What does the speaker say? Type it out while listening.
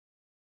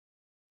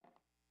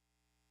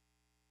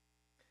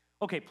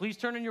Okay, please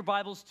turn in your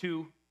Bibles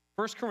to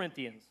 1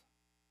 Corinthians.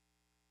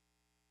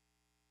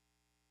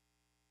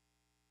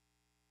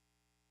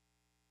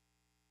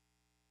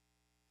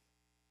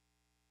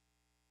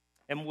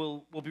 And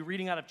we'll be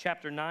reading out of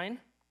chapter 9.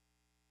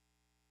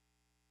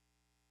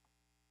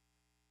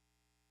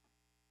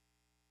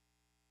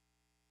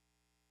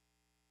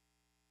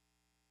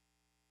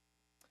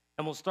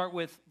 And we'll start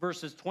with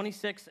verses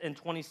 26 and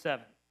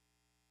 27.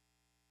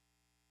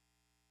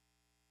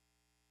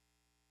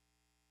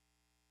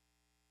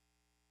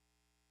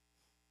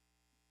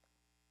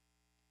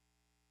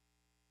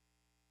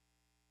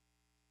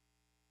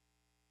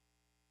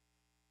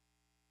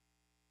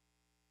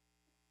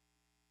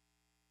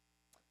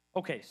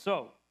 Okay,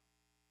 so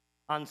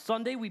on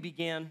Sunday we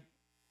began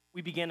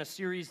a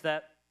series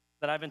that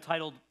I've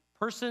entitled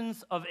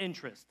Persons of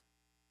Interest.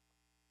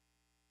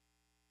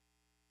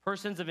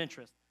 Persons of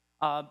Interest.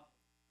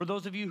 For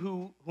those of you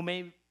who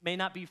may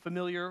not be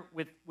familiar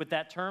with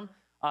that term,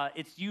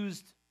 it's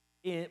used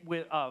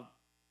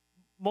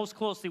most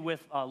closely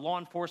with law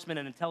enforcement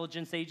and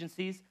intelligence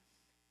agencies.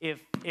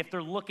 If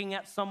they're looking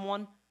at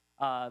someone,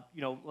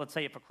 let's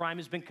say if a crime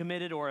has been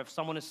committed, or if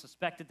someone is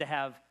suspected to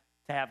have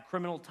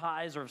criminal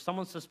ties, or if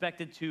someone's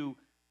suspected to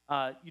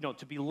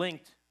be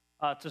linked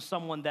to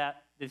someone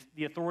that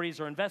the authorities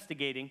are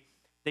investigating,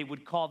 they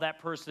would call that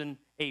person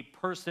a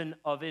person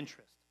of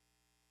interest.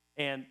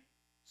 And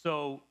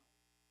so,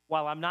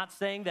 while I'm not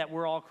saying that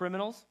we're all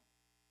criminals,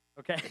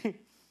 okay,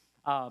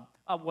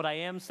 what I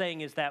am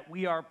saying is that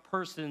we are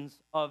persons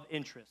of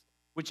interest,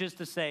 which is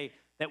to say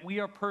that we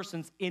are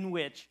persons in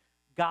which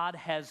God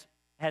has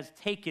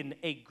taken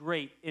a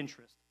great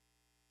interest.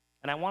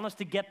 And I want us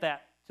to get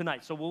that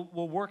tonight. So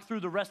we'll work through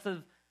the rest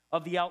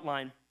of the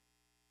outline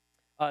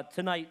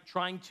tonight,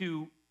 trying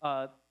to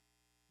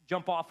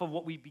jump off of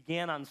what we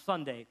began on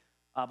Sunday.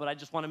 But I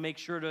just want to make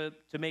sure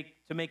to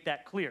make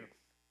that clear.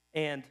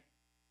 And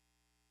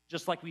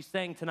just like we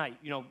sang tonight,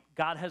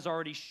 God has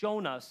already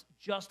shown us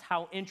just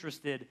how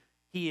interested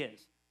He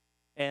is.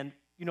 And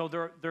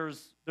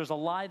there's a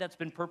lie that's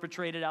been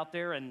perpetrated out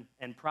there and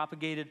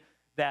propagated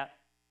that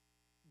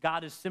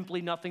God is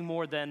simply nothing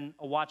more than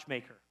a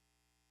watchmaker.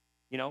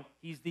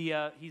 He's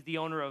the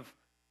owner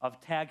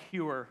of Tag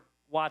Heuer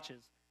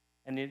watches,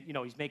 and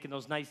he's making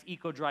those nice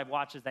Eco-Drive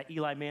watches that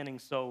Eli Manning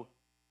so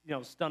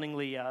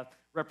stunningly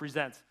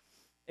represents.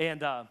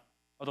 And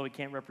although he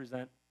can't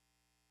represent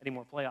any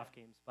more playoff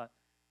games, but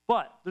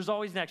there's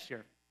always next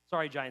year.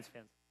 Sorry, Giants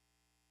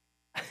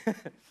fans.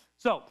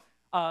 So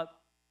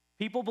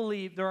people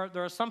believe there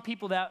are some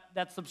people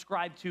that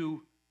subscribe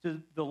to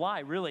the lie,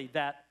 really,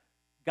 that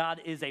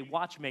God is a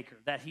watchmaker,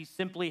 that He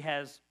simply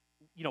has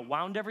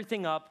wound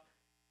everything up,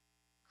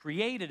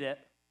 created it.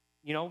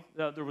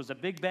 There was a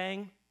big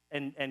bang,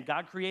 and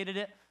God created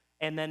it,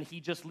 and then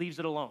He just leaves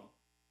it alone.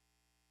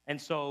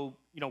 And so,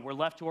 we're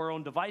left to our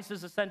own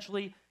devices,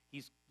 essentially.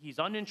 He's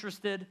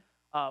uninterested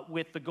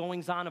with the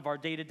goings-on of our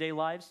day-to-day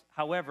lives.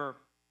 However,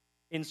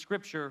 in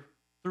Scripture,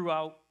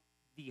 throughout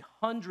the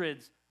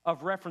hundreds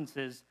of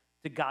references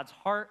to God's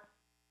heart,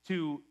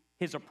 to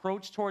His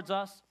approach towards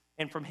us,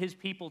 and from His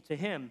people to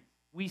Him,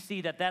 we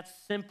see that that's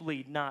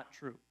simply not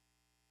true.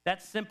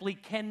 That simply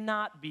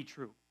cannot be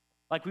true.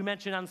 Like we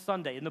mentioned on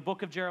Sunday, in the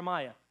book of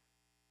Jeremiah,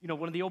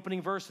 one of the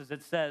opening verses,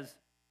 it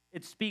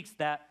speaks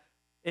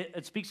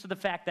to the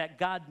fact that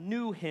God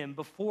knew him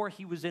before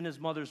he was in his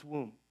mother's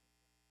womb.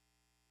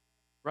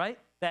 Right?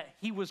 That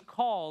he was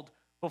called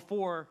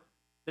before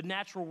the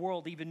natural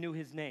world even knew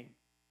his name.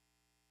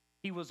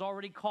 He was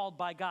already called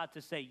by God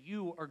to say,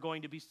 you are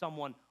going to be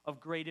someone of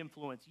great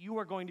influence. You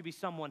are going to be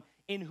someone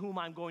in whom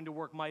I'm going to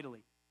work mightily.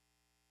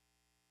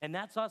 And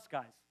that's us,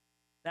 guys.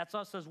 That's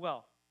us as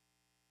well.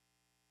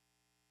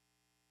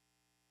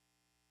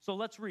 So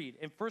let's read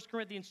in 1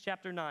 Corinthians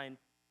chapter 9,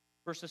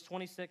 verses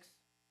 26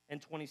 and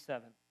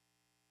 27.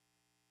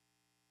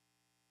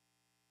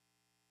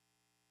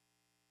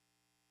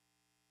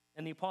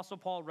 And the Apostle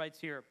Paul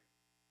writes here,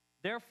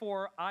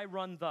 therefore I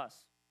run thus,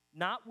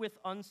 not with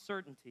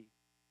uncertainty.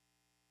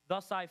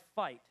 Thus I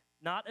fight,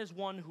 not as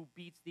one who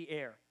beats the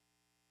air,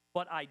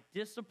 but I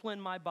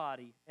discipline my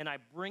body and I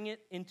bring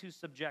it into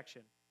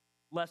subjection,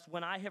 lest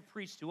when I have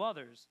preached to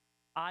others,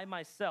 I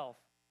myself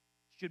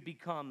should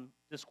become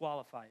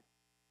disqualified.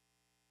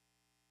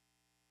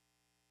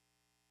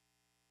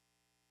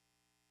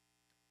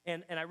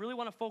 And I really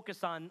want to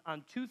focus on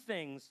two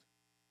things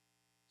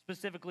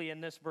specifically in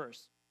this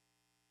verse.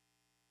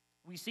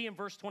 We see in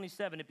verse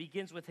 27, it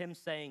begins with him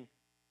saying,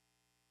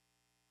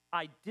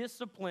 I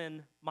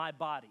discipline my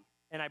body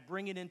and I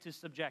bring it into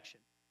subjection.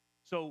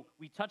 So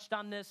we touched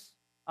on this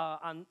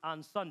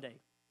on Sunday.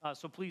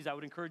 So please, I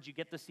would encourage you,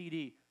 get the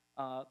CD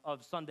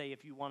of Sunday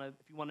if you want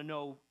to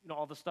know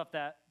all the stuff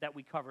that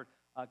we covered,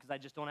 because I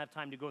just don't have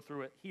time to go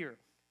through it here.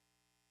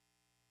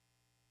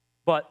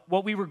 But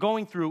what we were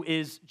going through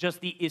is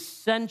just the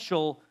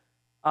essential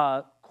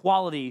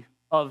quality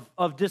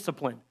of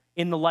discipline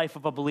in the life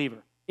of a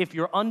believer. If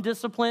you're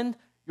undisciplined,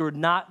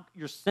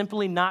 you're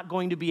simply not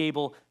going to be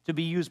able to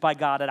be used by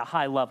God at a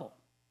high level.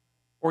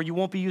 Or you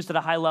won't be used at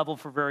a high level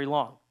for very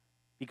long.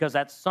 Because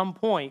at some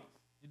point,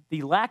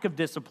 The lack of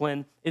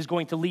discipline is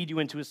going to lead you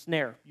into a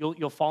snare.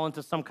 You'll fall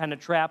into some kind of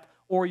trap,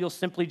 or you'll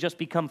simply just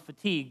become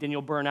fatigued and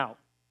you'll burn out.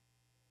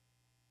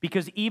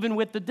 Because even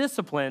with the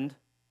disciplined,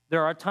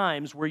 there are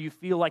times where you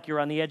feel like you're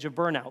on the edge of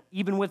burnout.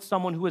 Even with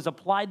someone who has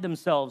applied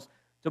themselves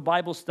to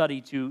Bible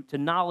study, to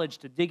knowledge,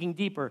 to digging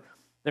deeper,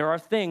 there are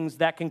things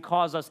that can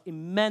cause us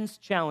immense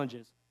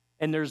challenges.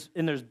 And there's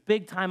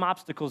big-time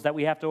obstacles that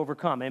we have to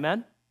overcome.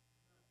 Amen?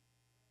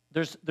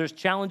 There's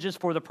challenges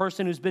for the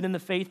person who's been in the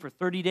faith for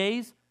 30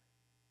 days,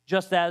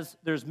 just as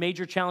there's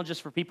major challenges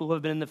for people who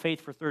have been in the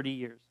faith for 30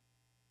 years.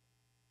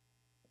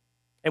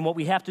 And what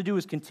we have to do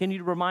is continue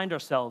to remind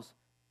ourselves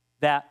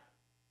that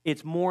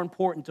it's more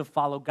important to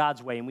follow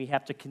God's way. And we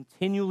have to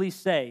continually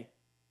say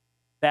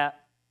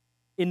that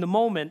in the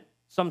moment,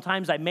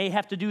 sometimes I may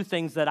have to do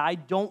things that I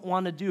don't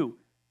want to do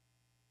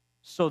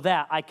so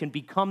that I can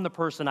become the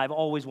person I've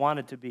always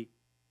wanted to be.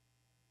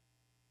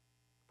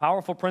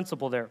 Powerful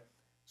principle there.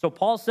 So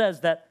Paul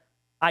says that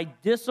I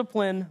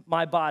discipline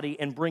my body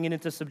and bring it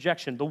into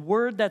subjection. The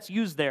word that's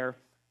used there,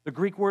 the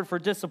Greek word for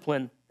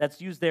discipline that's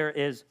used there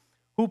is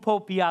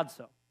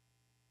hupopiazo.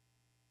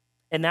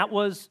 And that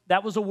was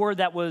a word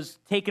that was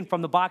taken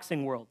from the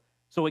boxing world.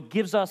 So it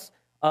gives us,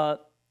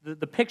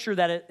 the picture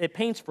that it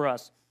paints for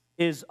us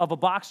is of a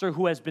boxer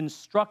who has been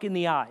struck in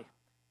the eye,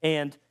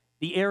 and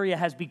the area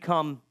has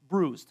become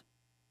bruised.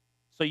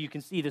 So you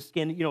can see the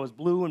skin, is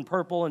blue and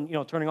purple and,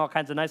 turning all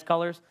kinds of nice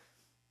colors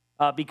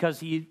because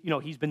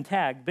he's been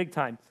tagged big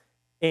time.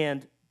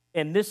 And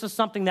this is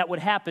something that would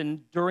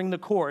happen during the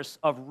course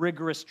of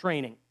rigorous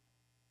training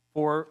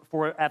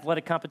for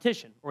athletic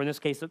competition, or in this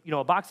case,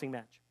 a boxing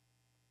match.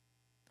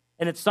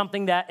 And it's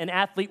something that an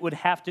athlete would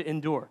have to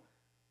endure.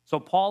 So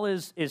Paul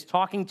is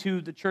talking to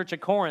the church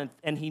at Corinth,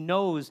 and he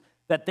knows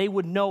that they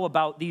would know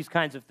about these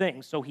kinds of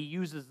things. So he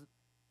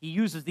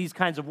uses these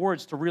kinds of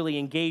words to really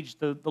engage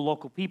the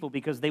local people,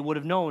 because they would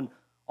have known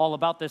all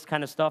about this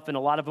kind of stuff, and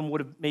a lot of them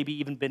would have maybe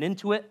even been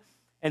into it.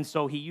 And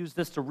so he used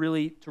this to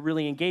really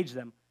engage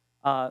them.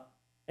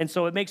 And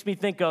so it makes me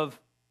think of,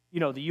 the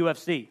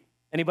UFC.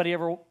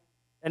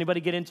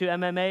 Anybody get into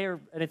MMA or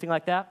anything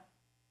like that?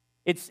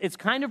 It's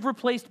kind of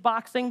replaced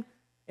boxing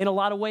in a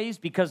lot of ways,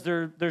 because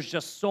there's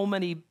just so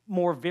many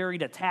more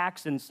varied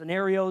attacks and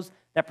scenarios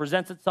that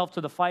presents itself to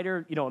the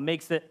fighter. It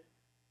makes it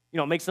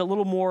a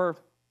little more,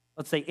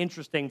 let's say,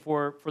 interesting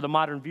for the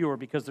modern viewer,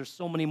 because there's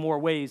so many more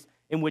ways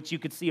in which you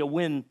could see a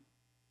win,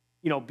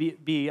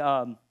 be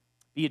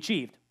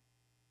achieved.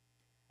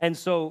 And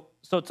so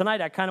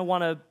tonight I kind of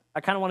want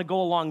to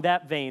go along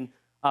that vein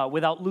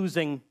without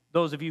losing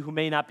those of you who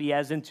may not be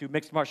as into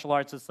mixed martial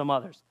arts as some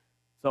others.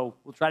 So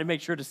we'll try to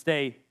make sure to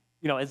stay,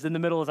 as in the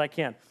middle as I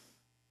can.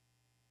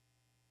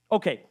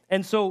 Okay,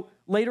 and so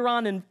later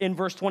on in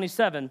verse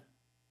 27,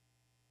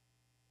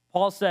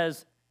 Paul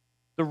says,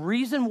 the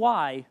reason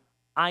why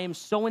I am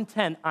so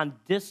intent on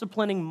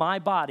disciplining my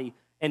body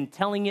and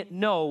telling it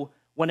no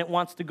when it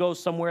wants to go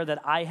somewhere that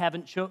I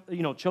haven't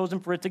chosen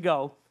for it to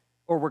go,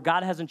 or where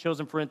God hasn't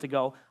chosen for it to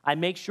go, I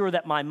make sure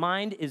that my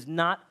mind is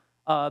not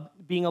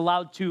being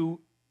allowed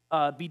to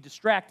be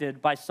distracted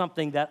by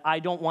something that I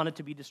don't want it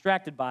to be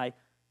distracted by,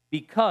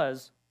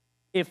 because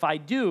if I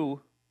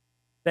do,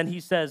 then he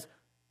says,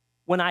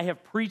 when I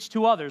have preached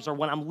to others, or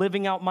when I'm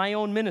living out my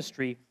own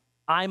ministry,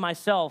 I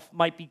myself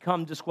might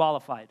become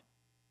disqualified.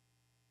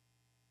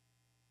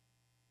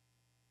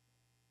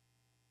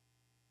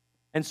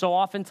 And so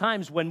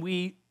oftentimes when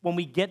we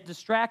get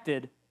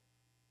distracted,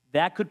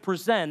 that could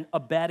present a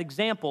bad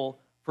example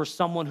for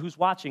someone who's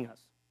watching us.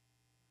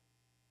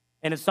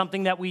 And it's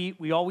something that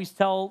we always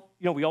tell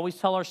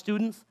our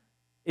students,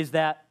 is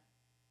that,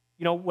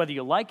 whether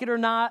you like it or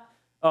not,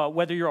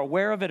 whether you're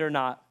aware of it or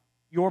not,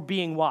 you're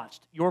being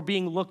watched. You're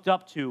being looked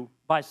up to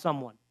by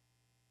someone.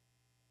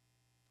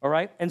 All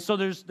right? And so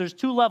there's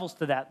two levels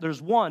to that.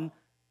 There's one,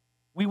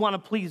 we want to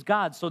please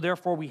God, so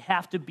therefore we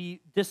have to be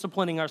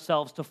disciplining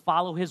ourselves to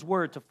follow his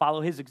word, to follow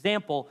his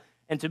example,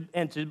 and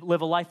to live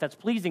a life that's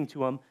pleasing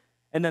to him.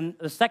 And then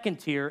the second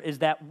tier is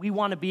that we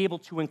want to be able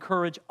to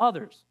encourage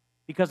others,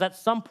 because at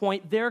some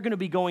point they're going to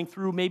be going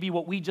through maybe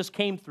what we just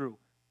came through,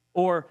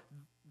 or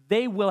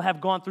they will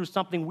have gone through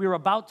something we're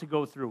about to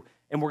go through,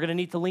 and we're going to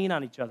need to lean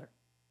on each other.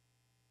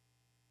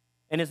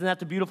 And isn't that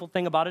the beautiful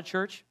thing about a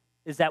church?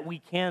 Is that we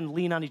can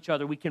lean on each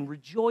other. We can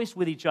rejoice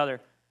with each other,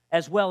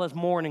 as well as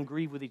mourn and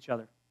grieve with each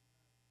other.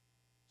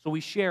 So we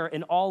share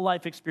in all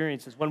life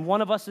experiences. When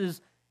one of us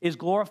is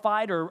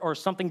glorified, or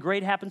something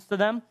great happens to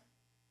them,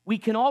 we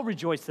can all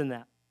rejoice in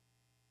that.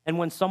 And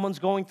when someone's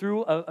going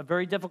through a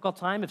very difficult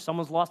time, if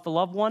someone's lost a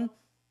loved one,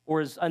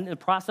 or is in the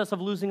process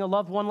of losing a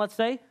loved one, let's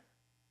say,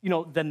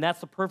 then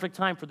that's the perfect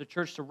time for the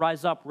church to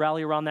rise up,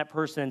 rally around that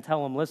person, and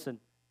tell them, listen,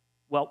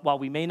 well, while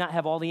we may not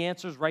have all the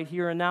answers right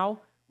here and now,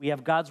 we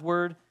have God's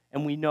word,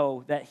 and we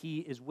know that he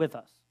is with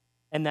us,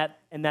 and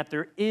that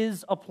there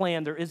is a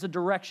plan, there is a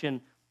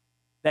direction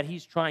that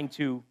he's trying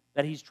to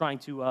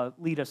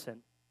lead us in.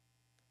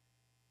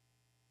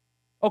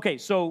 Okay,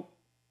 so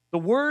the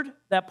word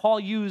that Paul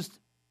used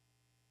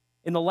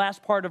in the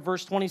last part of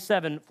verse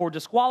 27 for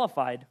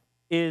disqualified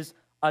is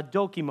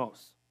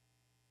adokimos.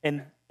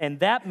 And And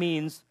that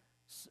means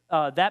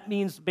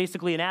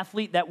basically an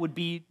athlete that would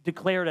be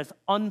declared as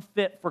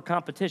unfit for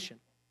competition,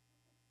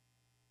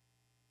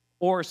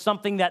 or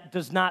something that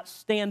does not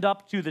stand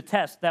up to the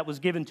test that was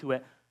given to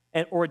it,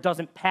 or it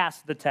doesn't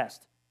pass the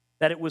test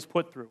that it was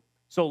put through.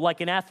 So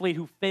like an athlete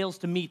who fails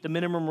to meet the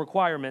minimum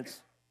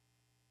requirements,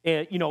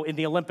 in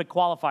the Olympic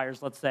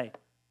qualifiers, let's say.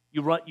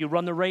 You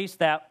run the race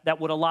that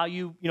would allow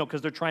you,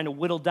 because they're trying to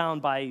whittle down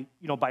by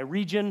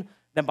region,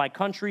 then by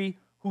country,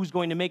 who's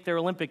going to make their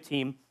Olympic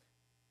team.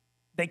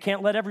 They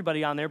can't let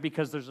everybody on there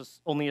because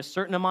there's only a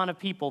certain amount of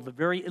people, the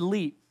very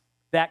elite,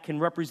 that can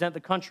represent the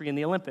country in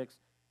the Olympics.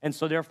 And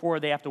so therefore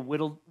they have to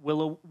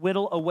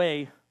whittle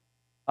away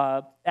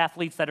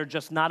athletes that are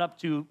just not up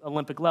to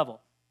Olympic level.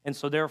 And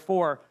so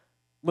therefore,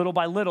 little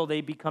by little,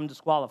 they become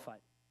disqualified.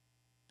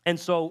 And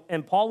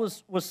Paul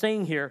was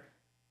saying here,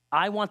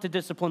 I want to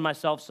discipline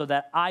myself so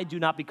that I do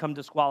not become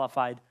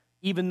disqualified,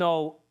 even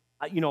though,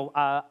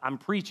 I'm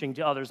preaching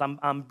to others.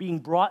 I'm being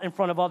brought in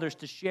front of others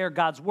to share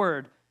God's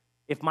word.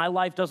 If my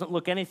life doesn't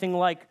look anything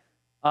like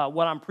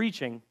what I'm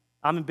preaching,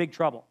 I'm in big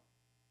trouble.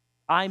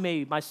 I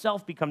may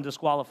myself become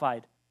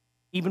disqualified,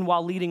 even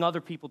while leading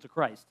other people to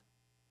Christ.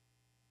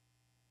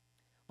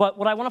 But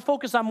what I want to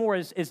focus on more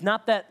is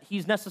not that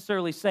he's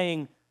necessarily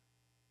saying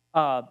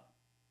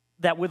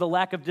that with a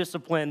lack of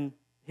discipline,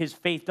 his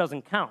faith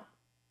doesn't count.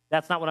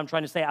 That's not what I'm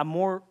trying to say. I'm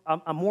more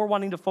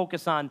wanting to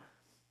focus on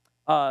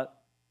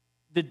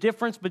the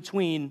difference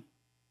between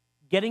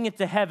getting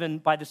into heaven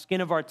by the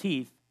skin of our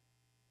teeth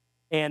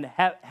and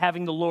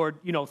having the Lord,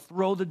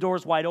 throw the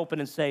doors wide open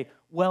and say,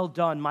 "Well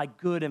done, my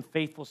good and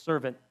faithful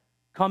servant.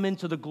 Come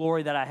into the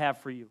glory that I have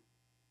for you."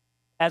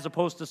 As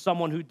opposed to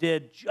someone who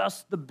did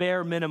just the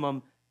bare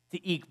minimum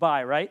to eke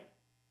by, right?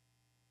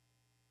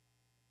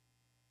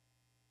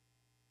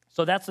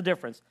 So that's the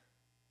difference.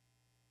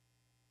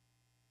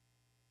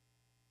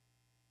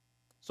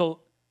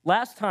 So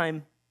last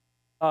time,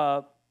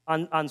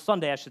 on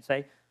Sunday, I should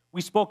say,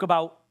 we spoke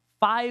about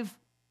five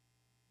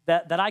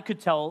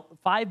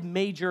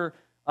major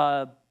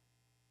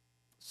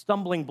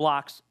stumbling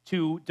blocks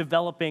to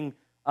developing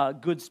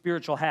good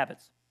spiritual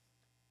habits.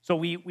 So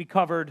we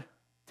covered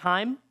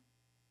time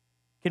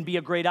can be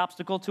a great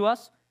obstacle to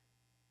us,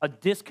 a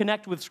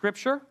disconnect with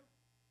Scripture,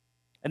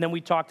 and then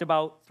we talked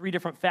about three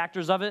different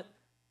factors of it: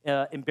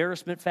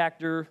 embarrassment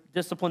factor,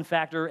 discipline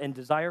factor, and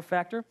desire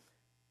factor.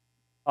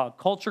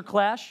 Culture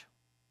clash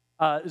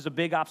is a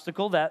big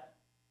obstacle that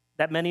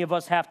many of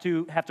us have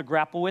to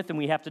grapple with, and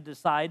we have to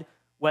decide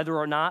whether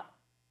or not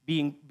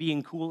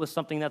being cool is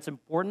something that's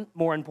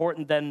more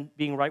important than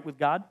being right with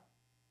God.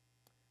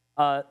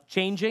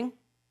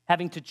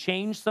 Having to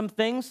change some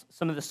things,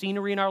 some of the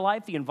scenery in our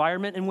life, the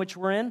environment in which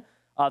we're in,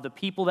 the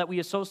people that we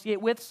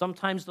associate with.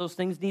 Sometimes those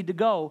things need to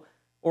go,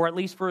 or at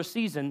least for a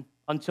season,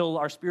 until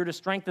our spirit is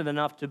strengthened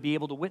enough to be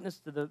able to witness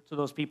to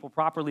those people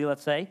properly,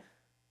 let's say.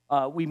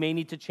 We may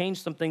need to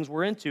change some things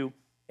we're into,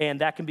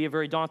 and that can be a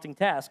very daunting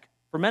task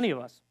for many of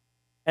us.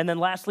 And then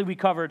lastly, we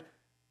covered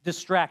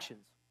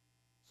distractions.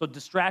 So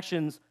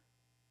distractions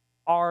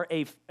are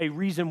a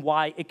reason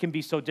why it can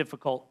be so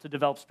difficult to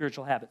develop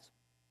spiritual habits.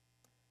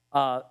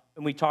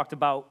 And we talked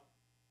about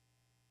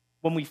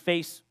when we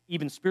face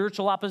even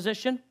spiritual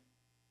opposition,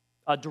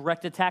 a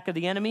direct attack of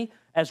the enemy,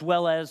 as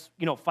well as,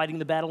 fighting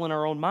the battle in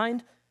our own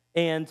mind,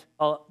 and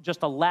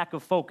just a lack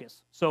of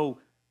focus. So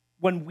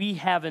when we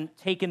haven't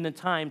taken the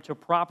time to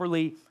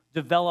properly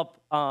develop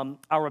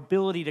our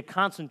ability to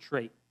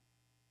concentrate,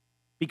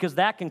 because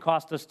that can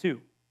cost us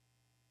too,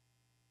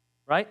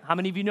 right? How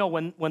many of you know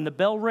when the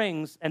bell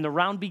rings and the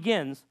round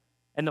begins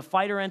and the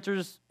fighter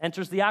enters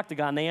the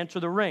octagon, they enter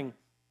the ring,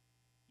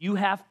 you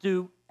have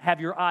to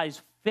have your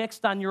eyes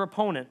fixed on your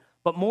opponent.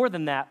 But more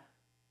than that,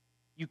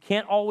 you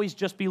can't always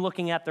just be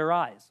looking at their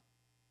eyes,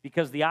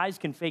 because the eyes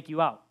can fake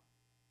you out.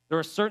 There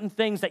are certain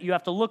things that you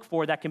have to look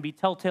for that can be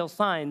telltale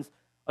signs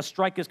a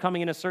strike is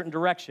coming in a certain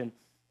direction.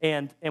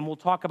 And we'll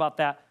talk about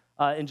that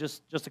in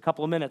just a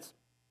couple of minutes.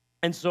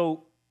 And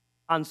so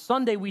on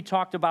Sunday, we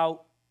talked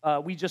about,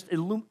 we just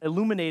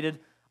illuminated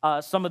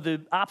some of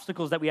the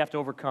obstacles that we have to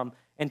overcome.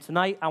 And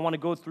tonight, I want to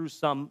go through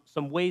some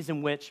ways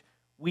in which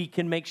we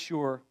can make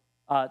sure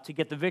to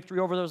get the victory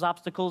over those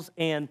obstacles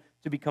and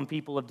to become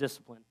people of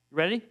discipline. You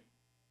ready?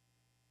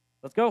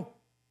 Let's go.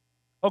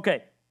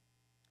 Okay.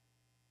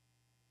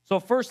 So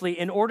firstly,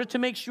 in order to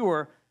make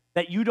sure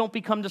that you don't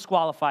become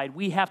disqualified,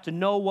 we have to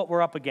know what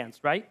we're up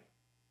against, right?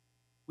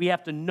 We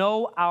have to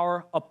know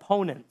our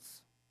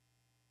opponents,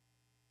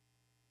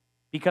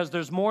 because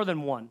there's more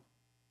than one.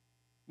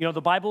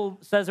 The Bible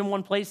says in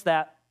one place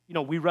that,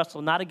 we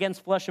wrestle not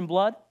against flesh and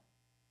blood.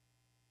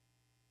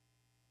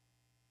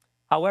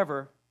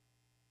 However,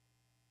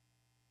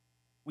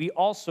 we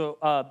also,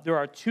 there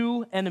are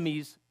two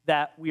enemies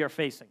that we are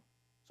facing.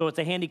 So it's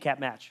a handicap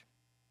match,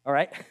 all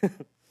right?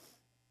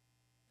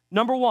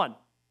 Number one,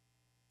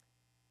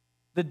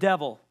 the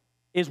devil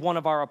is one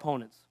of our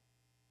opponents.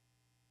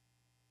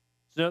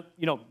 So,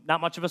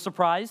 not much of a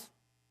surprise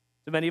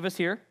to many of us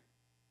here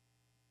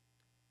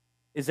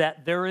is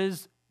that there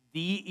is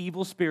the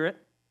evil spirit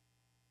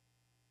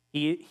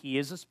He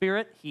is a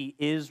spirit. He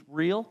is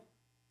real.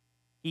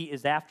 He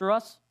is after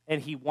us,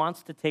 and he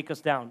wants to take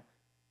us down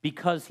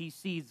because he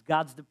sees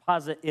God's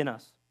deposit in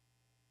us.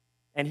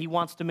 And he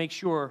wants to make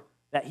sure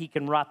that he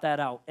can rot that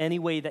out any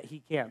way that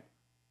he can.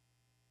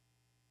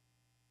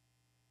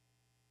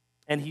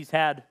 And he's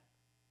had,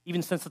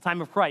 even since the time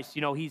of Christ,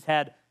 he's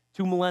had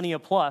 2 millennia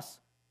plus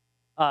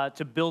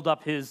to build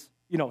up his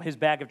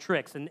bag of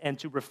tricks and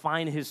to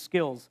refine his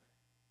skills,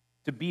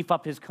 to beef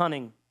up his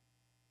cunning,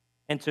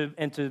 and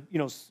to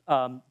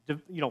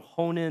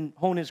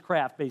hone his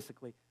craft,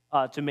 basically,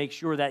 to make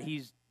sure that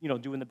he's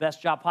doing the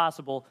best job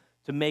possible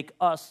to make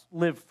us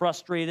live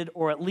frustrated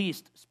or at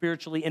least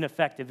spiritually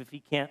ineffective if he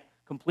can't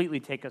completely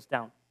take us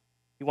down.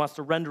 He wants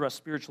to render us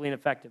spiritually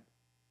ineffective.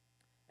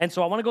 And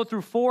so I want to go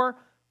through four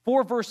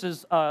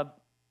verses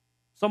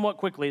somewhat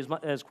quickly,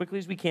 as quickly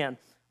as we can,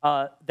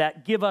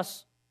 that give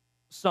us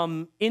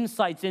some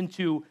insights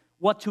into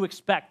what to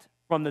expect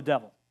from the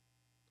devil.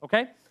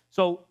 Okay?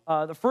 So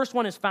the first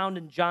one is found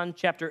in John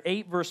chapter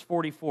 8, verse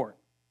 44.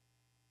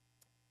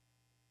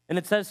 And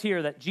it says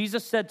here that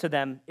Jesus said to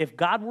them, "If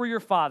God were your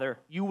Father,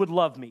 you would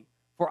love me,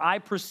 for I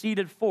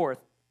proceeded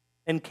forth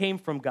and came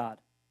from God.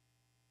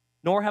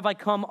 Nor have I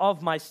come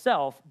of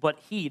myself, but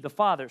he, the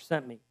Father,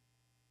 sent me.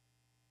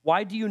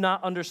 Why do you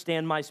not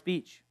understand my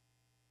speech?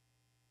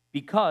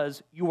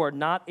 Because you are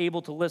not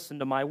able to listen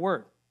to my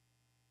word.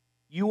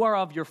 You are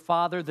of your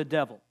father, the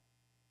devil."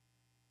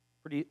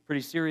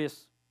 Pretty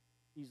serious.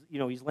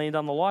 He's laying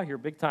down the law here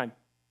big time.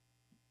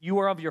 "You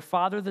are of your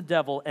father, the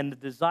devil, and the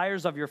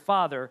desires of your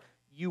father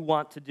you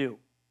want to do."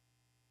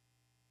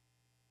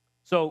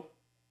 So,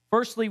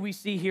 firstly, we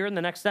see here in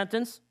the next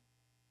sentence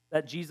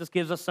that Jesus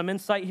gives us some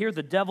insight here.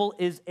 The devil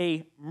is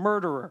a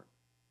murderer.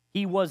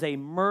 He was a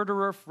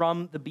murderer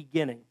from the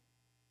beginning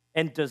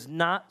and does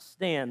not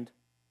stand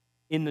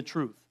in the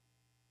truth.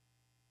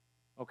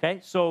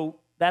 Okay, so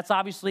that's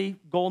obviously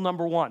goal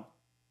number one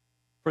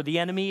for the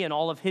enemy and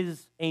all of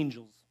his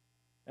angels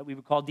that we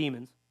would call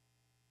demons.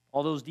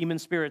 All those demon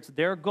spirits,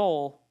 their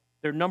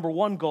number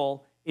one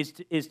goal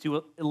is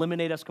to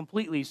eliminate us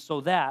completely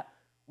so that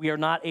we are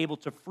not able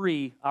to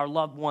free our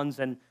loved ones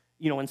and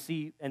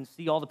see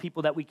all the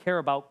people that we care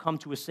about come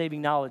to a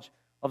saving knowledge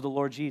of the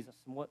Lord Jesus.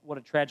 And what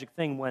a tragic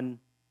thing when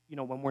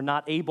we're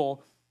not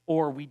able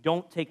or we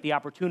don't take the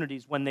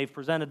opportunities when they've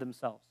presented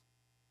themselves.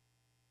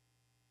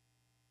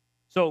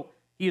 So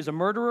he is a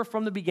murderer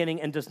from the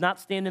beginning and does not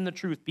stand in the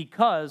truth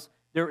because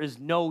there is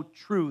no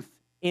truth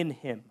in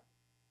him.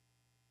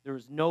 There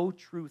is no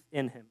truth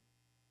in him.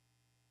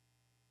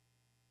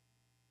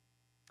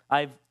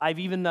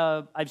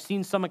 I've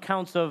seen some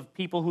accounts of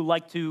people who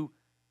like to,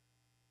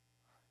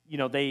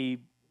 they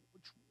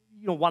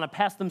want to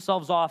pass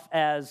themselves off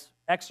as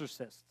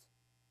exorcists,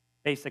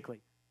 basically,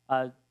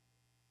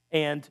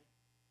 and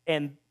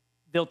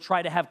they'll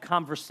try to have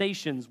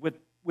conversations with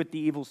the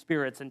evil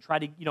spirits and try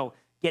to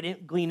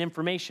glean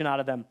information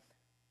out of them.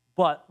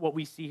 But what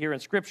we see here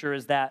in Scripture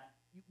is that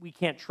we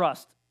can't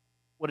trust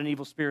what an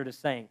evil spirit is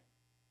saying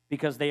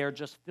because they are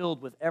just filled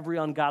with every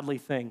ungodly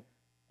thing,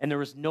 and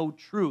there is no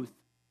truth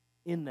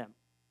in them.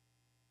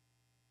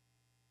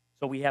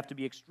 So we have to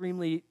be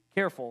extremely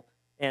careful,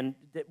 and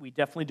we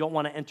definitely don't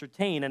want to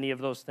entertain any of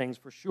those things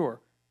for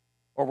sure,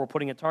 or we're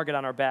putting a target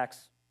on our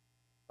backs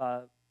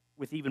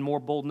with even more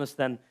boldness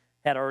than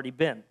had already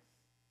been.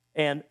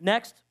 And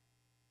next,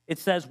 it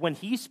says, when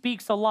he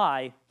speaks a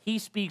lie, he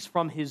speaks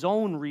from his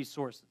own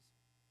resources.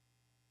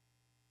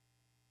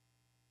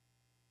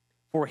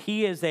 For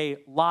he is a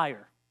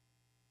liar.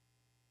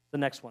 The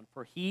next one.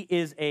 For he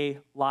is a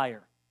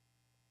liar.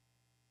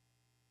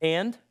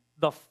 And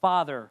the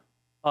father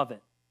of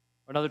it.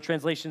 Another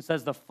translation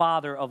says the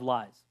father of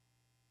lies.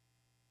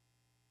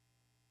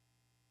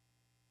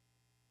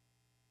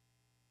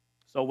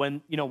 So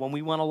when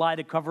we want to lie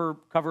to cover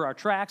our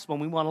tracks, when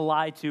we want to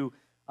lie to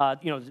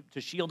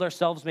shield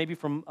ourselves maybe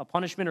from a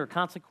punishment or a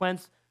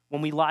consequence,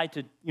 when we lie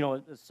to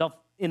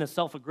in a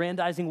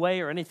self-aggrandizing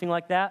way or anything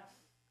like that,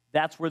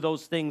 that's where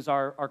those things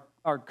are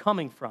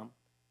coming from.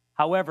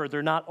 However,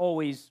 they're not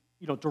always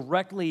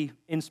directly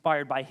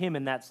inspired by him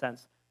in that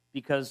sense,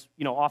 because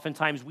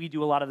oftentimes we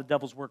do a lot of the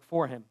devil's work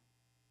for him,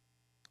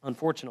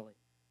 unfortunately.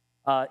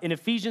 In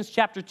Ephesians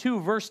chapter 2,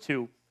 verse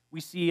 2, we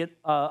see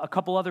a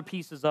couple other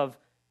pieces of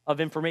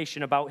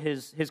information about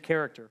his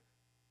character.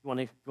 If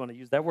you want to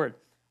use that word.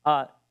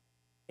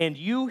 And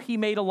you he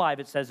made alive,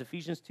 it says,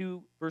 Ephesians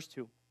 2, verse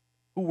 2,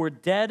 who were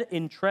dead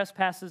in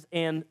trespasses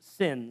and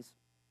sins,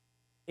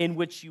 in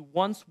which you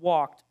once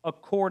walked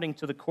according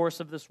to the course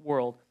of this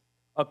world,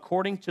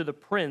 according to the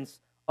prince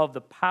of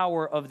the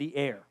power of the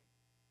air.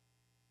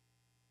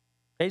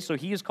 Okay, so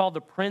he is called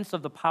the prince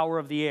of the power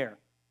of the air.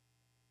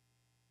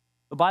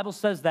 The Bible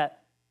says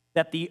that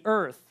the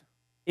earth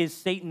is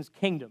Satan's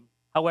kingdom.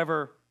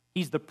 However,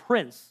 he's the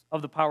prince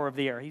of the power of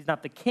the air. He's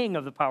not the king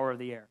of the power of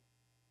the air,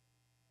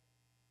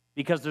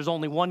 because there's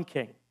only one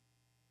king.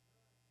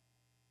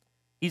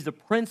 He's the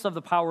prince of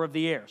the power of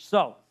the air.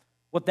 So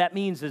what that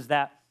means is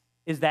that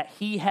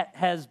he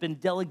has been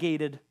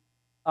delegated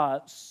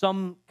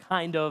some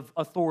kind of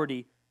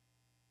authority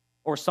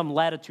or some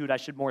latitude, I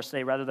should more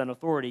say, rather than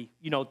authority,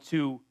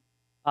 to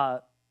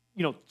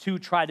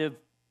try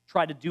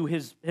to do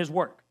his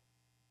work.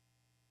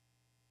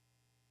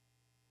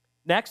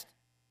 Next,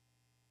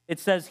 it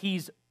says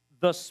he's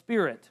the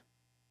Spirit.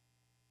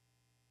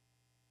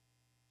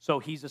 So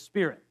he's a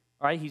spirit,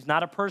 all right? He's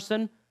not a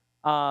person.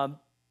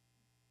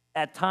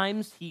 At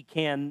times, he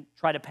can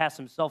try to pass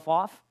himself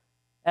off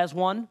as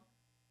one.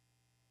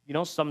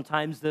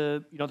 Sometimes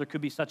there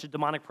could be such a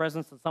demonic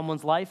presence in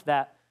someone's life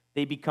that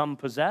they become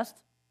possessed,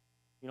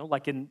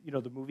 like in,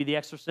 the movie The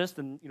Exorcist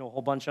and, a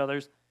whole bunch of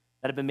others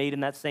that have been made in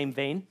that same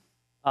vein.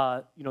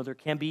 There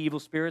can be evil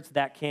spirits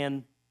that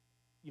can,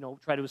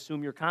 try to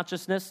assume your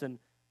consciousness and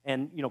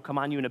come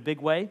on you in a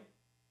big way.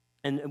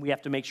 And we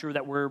have to make sure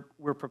that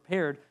we're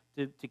prepared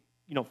to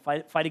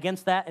fight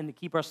against that and to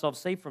keep ourselves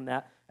safe from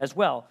that as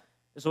well.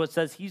 So it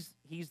says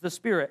he's the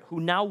Spirit who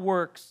now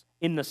works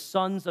in the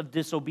sons of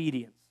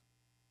disobedience.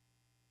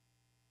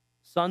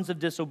 Sons of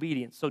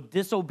disobedience. So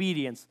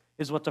disobedience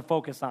is what to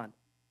focus on.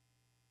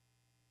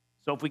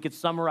 So if we could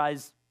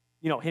summarize,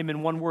 him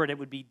in one word, it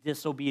would be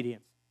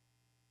disobedience.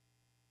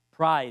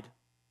 Pride,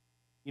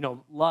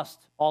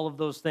 lust, all of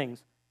those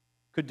things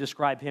could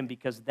describe him,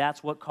 because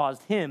that's what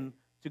caused him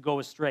to go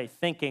astray,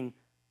 thinking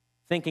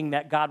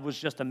that God was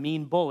just a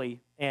mean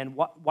bully, and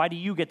why do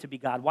you get to be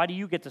God? Why do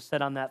you get to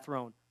sit on that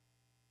throne?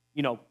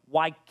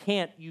 Why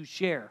can't you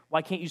share?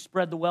 Why can't you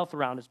spread the wealth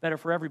around? It's better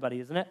for everybody,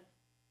 isn't it?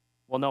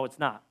 Well, no, it's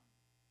not.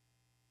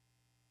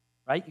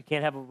 Right? You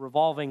can't have a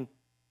revolving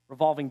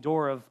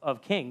door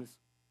of kings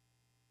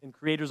and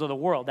creators of the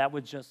world. That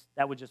would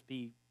just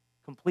be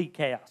complete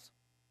chaos.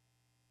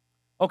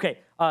 Okay,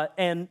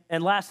 and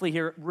lastly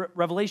here,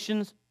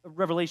 Revelation,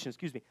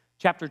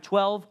 chapter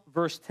 12,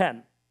 verse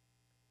 10.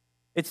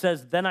 It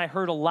says, "Then I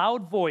heard a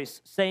loud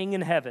voice saying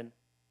in heaven,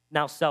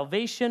 'Now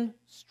salvation,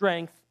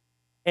 strength,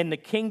 and the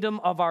kingdom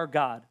of our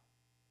God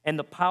and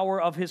the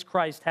power of his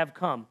Christ have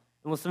come.'"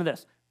 And listen to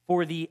this.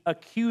 "For the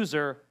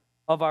accuser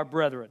of our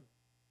brethren,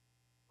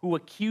 who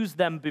accused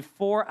them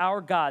before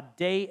our God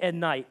day and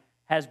night,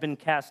 has been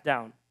cast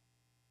down."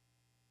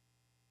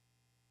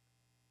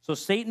 So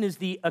Satan is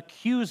the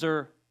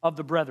accuser of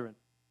the brethren.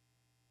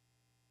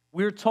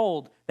 We're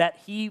told that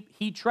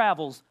he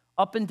travels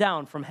up and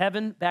down, from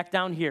heaven back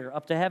down here,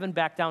 up to heaven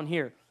back down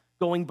here,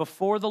 going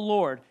before the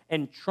Lord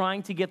and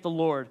trying to get the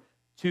Lord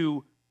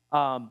to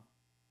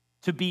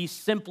be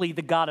simply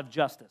the God of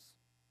justice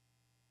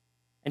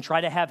and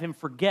try to have him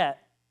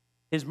forget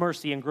his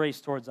mercy and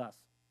grace towards us.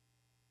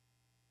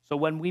 So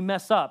when we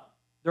mess up,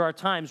 there are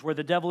times where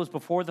the devil is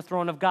before the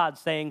throne of God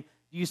saying,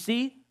 "Do you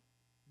see?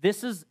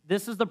 This is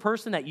the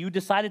person that you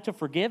decided to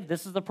forgive.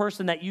 This is the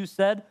person that you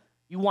said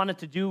you wanted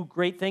to do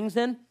great things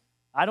in.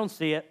 I don't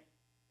see it."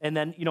 And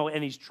then,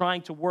 and he's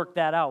trying to work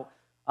that out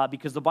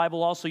because the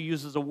Bible also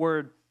uses a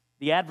word,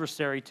 the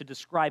adversary, to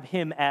describe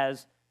him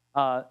as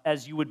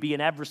you would be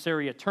an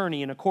adversary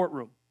attorney in a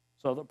courtroom.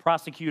 So the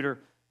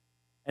prosecutor,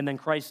 and then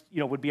Christ,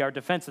 would be our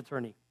defense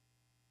attorney.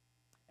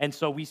 And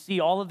so we see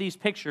all of these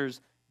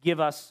pictures give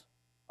us,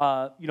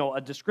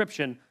 a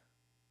description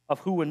of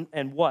who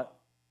and what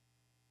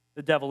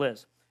the devil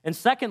is. And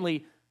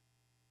secondly,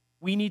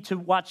 we need to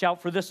watch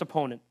out for this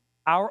opponent,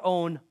 our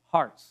own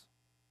hearts.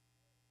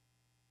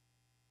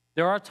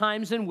 There are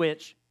times in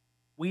which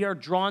we are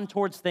drawn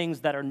towards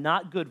things that are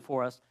not good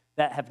for us,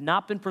 that have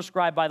not been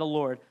prescribed by the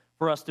Lord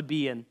for us to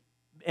be in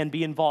and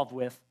be involved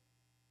with,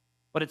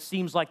 but it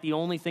seems like the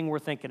only thing we're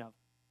thinking of.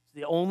 It's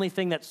the only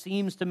thing that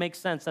seems to make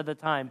sense at the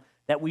time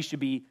that we should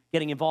be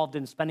getting involved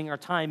in, spending our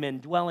time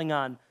in, dwelling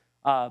on,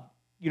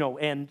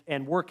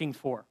 and working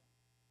for.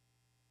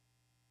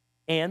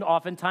 And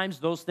oftentimes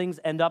those things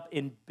end up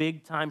in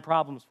big-time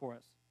problems for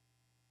us.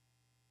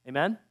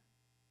 Amen?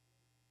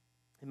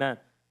 Amen.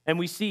 And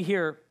we see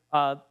here,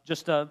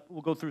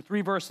 we'll go through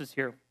 3 verses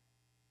here.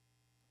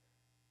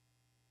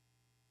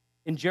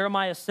 In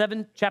Jeremiah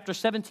chapter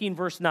 17,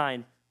 verse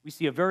 9, we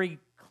see a very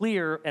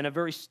clear and a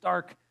very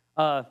stark,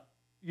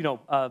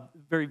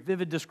 very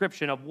vivid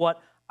description of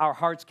what our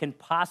hearts can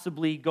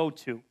possibly go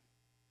to.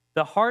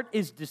 "The heart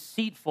is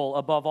deceitful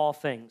above all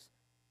things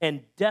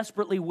and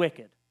desperately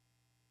wicked."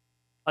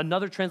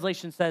 Another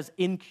translation says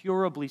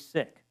incurably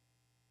sick.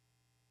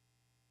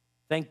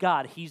 Thank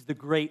God he's the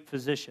great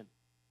physician.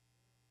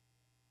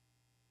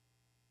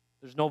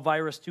 There's no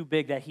virus too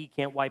big that he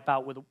can't wipe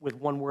out with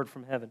one word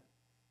from heaven.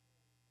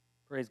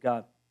 Praise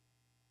God.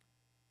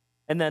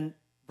 And then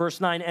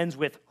verse 9 ends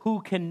with,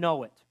 "Who can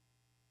know it?"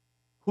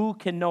 Who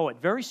can know it?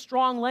 Very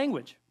strong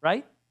language,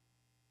 right?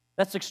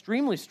 That's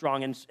extremely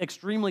strong and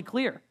extremely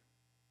clear.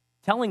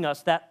 Telling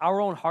us that our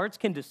own hearts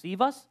can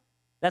deceive us.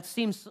 That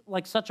seems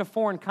like such a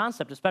foreign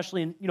concept,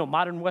 especially in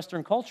modern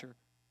Western culture.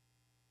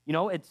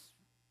 It's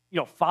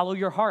follow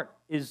your heart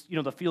is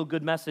the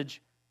feel-good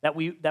message that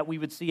we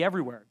would see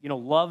everywhere.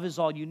 Love is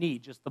all you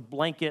need, just the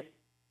blanket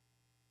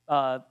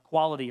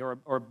quality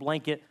or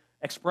blanket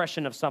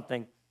expression of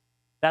something.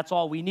 That's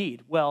all we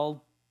need.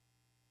 Well,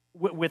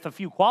 with a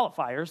few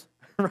qualifiers,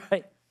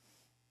 right?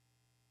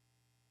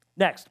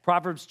 Next,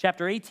 Proverbs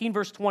chapter 18,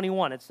 verse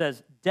 21. It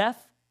says,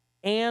 "Death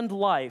and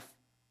life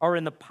are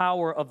in the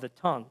power of the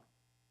tongue,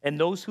 and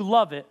those who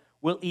love it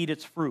will eat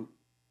its fruit.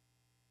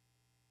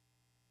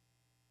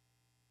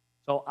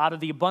 So out of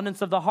the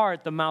abundance of the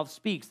heart, the mouth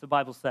speaks, the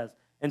Bible says.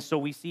 And so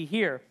we see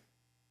here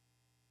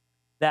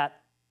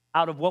that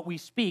out of what we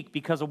speak,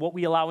 because of what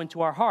we allow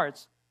into our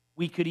hearts,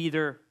 we could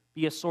either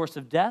be a source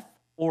of death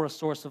or a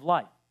source of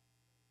life.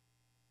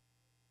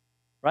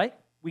 Right?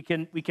 We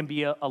can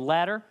be a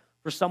ladder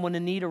for someone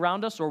in need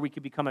around us, or we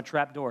could become a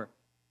trap door.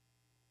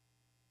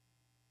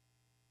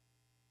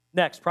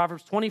 Next,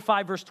 Proverbs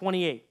 25, verse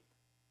 28.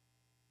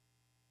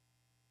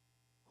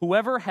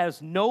 Whoever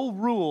has no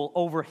rule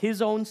over his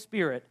own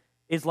spirit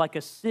is like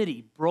a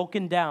city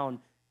broken down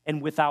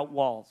and without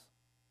walls,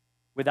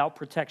 without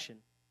protection.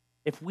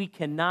 If we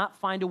cannot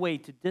find a way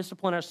to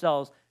discipline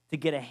ourselves to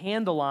get a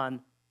handle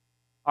on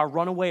our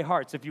runaway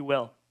hearts, if you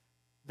will,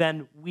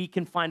 then we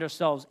can find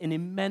ourselves in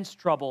immense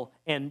trouble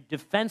and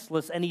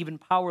defenseless and even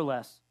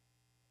powerless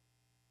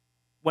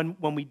when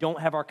we don't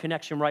have our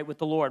connection right with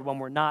the Lord, when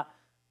we're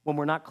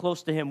not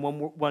close to Him,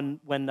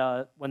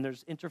 when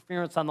there's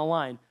interference on the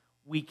line.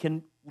 We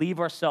can leave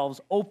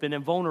ourselves open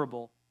and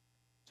vulnerable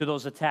to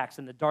those attacks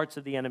and the darts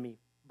of the enemy,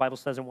 the Bible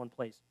says in one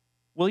place.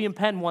 William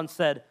Penn once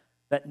said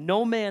that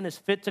no man is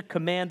fit to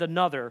command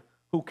another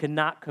who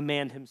cannot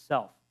command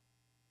himself.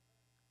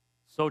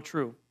 So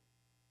true.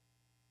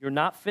 You're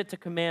not fit to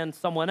command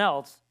someone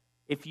else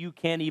if you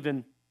can't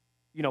even,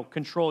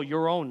 control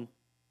your own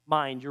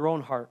mind, your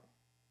own heart,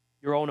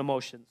 your own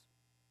emotions.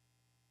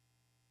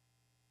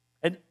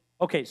 And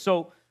okay,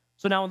 so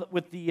now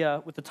with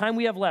the time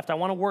we have left, I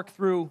want to work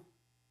through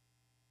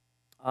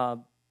a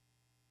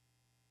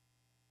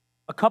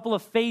couple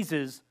of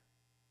phases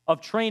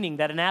of training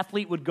that an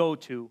athlete would go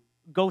through,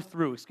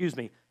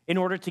 in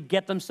order to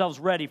get themselves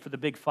ready for the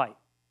big fight.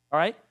 All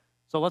right?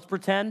 So let's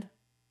pretend,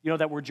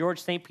 that we're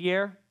George St.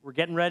 Pierre. We're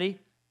getting ready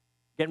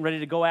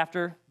to go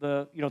after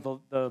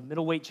the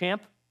middleweight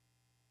champ.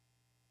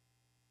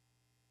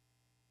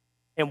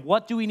 And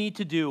what do we need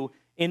to do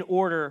in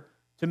order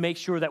to make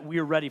sure that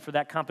we're ready for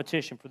that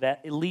competition, for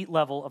that elite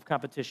level of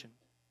competition?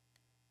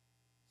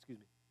 Excuse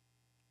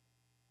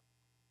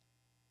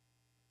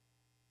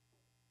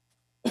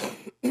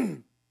me.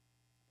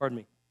 Pardon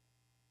me.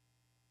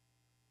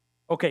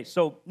 Okay,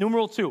 so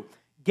numeral 2,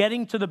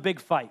 getting to the big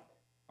fight.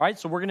 All right,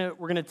 so we're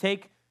gonna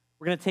take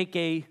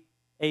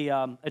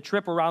a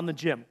trip around the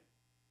gym.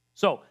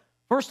 So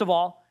first of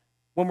all,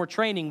 when we're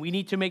training, we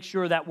need to make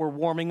sure that we're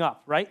warming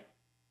up. Right?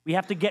 We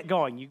have to get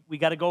going. We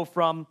got to go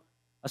from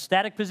a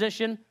static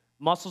position.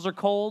 Muscles are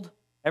cold.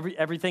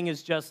 Everything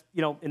is just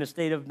in a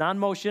state of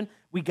non-motion.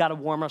 We got to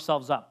warm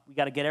ourselves up. We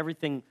got to get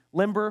everything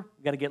limber.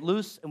 We got to get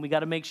loose, and we got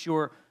to make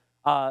sure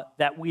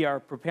that we are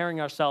preparing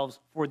ourselves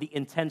for the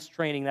intense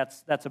training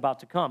that's about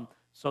to come,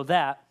 so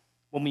that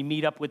when we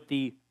meet up with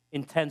the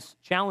intense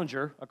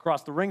challenger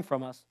across the ring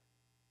from us,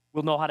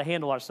 we'll know how to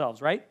handle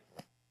ourselves, right?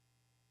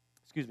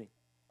 Excuse me.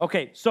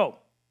 Okay, so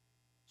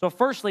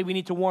firstly, we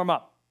need to warm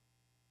up.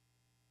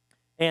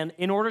 And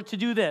in order to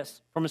do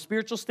this, from a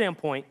spiritual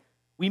standpoint,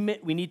 we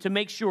need to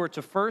make sure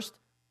to first,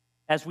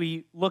 as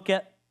we look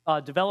at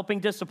developing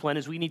discipline,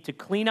 is we need to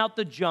clean out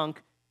the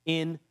junk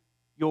in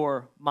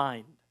your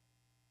mind.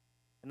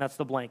 And that's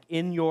the blank,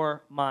 in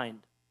your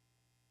mind.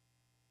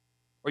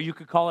 Or you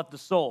could call it the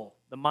soul,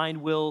 the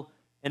mind, will,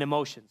 and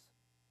emotions.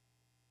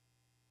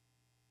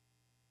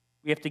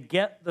 We have to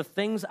get the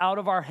things out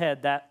of our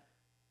head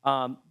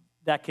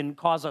that can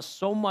cause us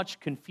so much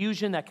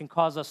confusion, that can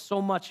cause us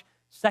so much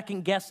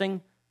second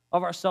guessing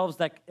of ourselves,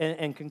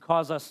 and can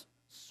cause us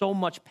so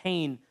much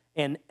pain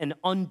and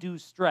undue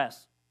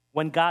stress,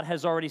 when God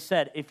has already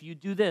said, if you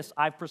do this,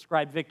 I've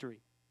prescribed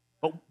victory.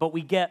 But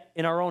we get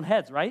in our own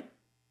heads, right?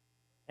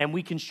 And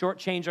we can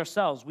shortchange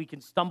ourselves. We can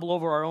stumble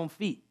over our own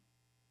feet.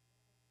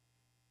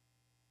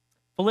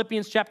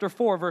 Philippians chapter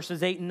 4,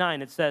 verses 8 and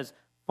 9, it says,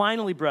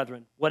 finally,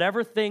 brethren,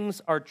 whatever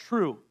things are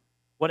true,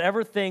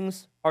 whatever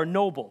things are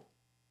noble,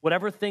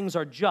 whatever things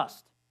are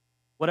just,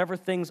 whatever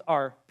things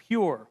are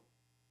pure,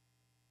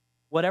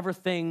 whatever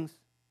things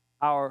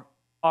are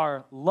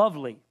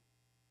lovely,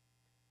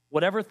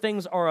 whatever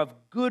things are of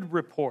good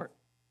report,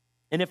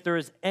 and if there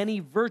is any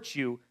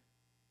virtue,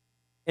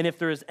 and if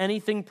there is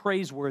anything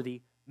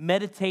praiseworthy,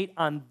 meditate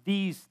on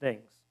these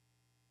things.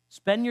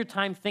 Spend your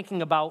time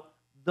thinking about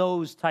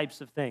those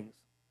types of things.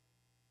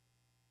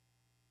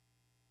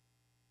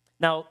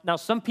 Now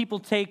some people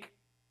take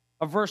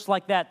a verse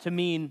like that to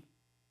mean,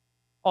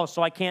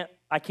 so I can't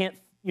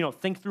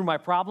think through my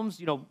problems,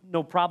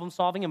 no problem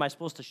solving. Am I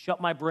supposed to shut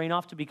my brain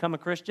off to become a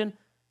Christian?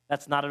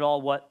 That's not at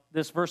all what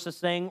this verse is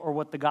saying, or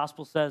what the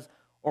gospel says,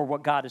 or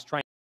what God is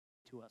trying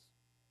to say to us.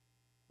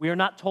 We are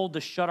not told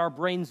to shut our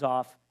brains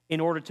off in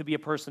order to be a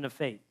person of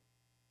faith.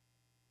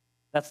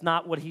 That's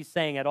not what he's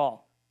saying at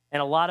all.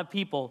 And a lot of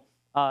people,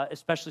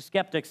 especially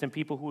skeptics and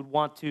people who would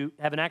want to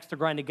have an axe to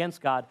grind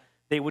against God,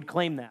 they would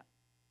claim that.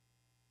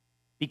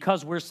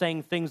 Because we're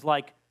saying things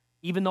like,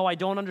 even though I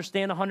don't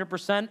understand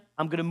 100%,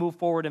 I'm going to move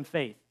forward in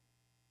faith.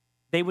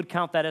 They would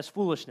count that as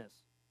foolishness.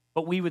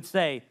 But we would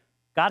say,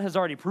 God has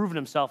already proven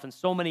himself in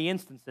so many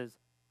instances.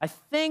 I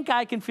think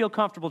I can feel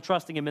comfortable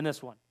trusting him in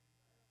this one,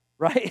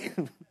 right?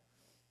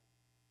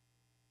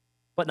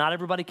 But not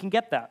everybody can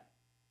get that.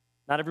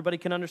 Not everybody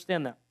can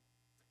understand that.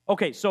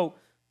 Okay, so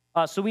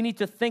we need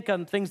to think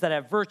on things that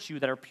have virtue,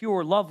 that are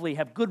pure, lovely,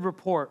 have good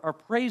report, are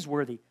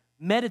praiseworthy.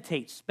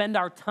 Meditate, spend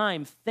our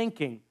time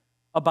thinking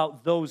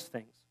about those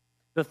things.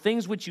 The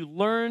things which you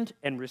learned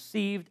and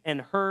received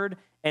and heard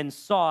and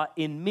saw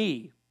in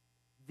me,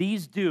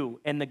 these do,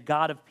 and the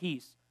God of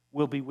peace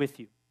will be with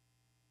you.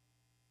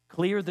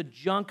 Clear the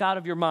junk out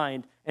of your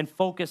mind and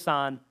focus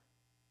on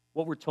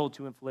what we're told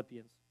to in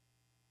Philippians.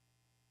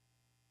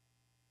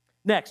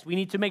 Next, we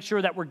need to make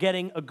sure that we're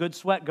getting a good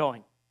sweat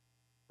going,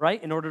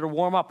 right? In order to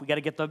warm up, we got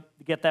to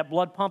get that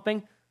blood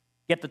pumping,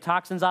 get the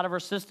toxins out of our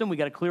system. We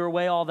got to clear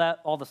away all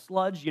the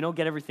sludge,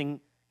 get everything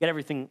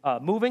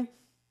moving.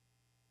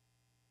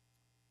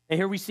 And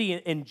here we see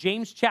in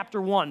James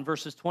chapter 1,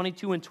 verses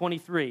 22 and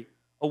 23,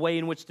 a way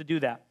in which to do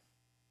that.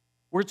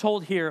 We're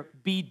told here,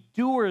 be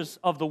doers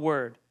of the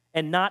word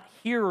and not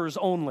hearers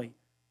only,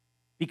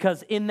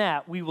 because in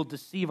that we will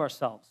deceive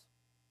ourselves.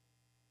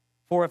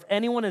 For if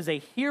anyone is a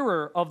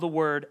hearer of the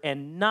word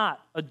and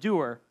not a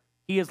doer,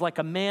 he is like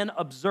a man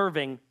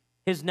observing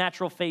his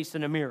natural face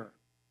in a mirror.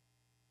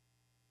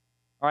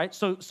 All right,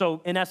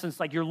 so in essence,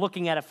 like you're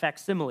looking at a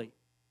facsimile.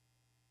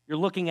 You're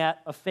looking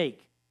at a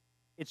fake.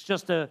 It's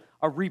just a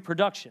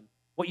reproduction.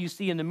 What you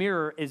see in the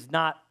mirror is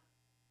not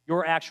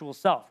your actual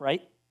self,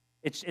 right?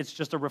 It's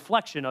just a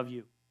reflection of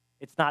you.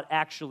 It's not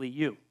actually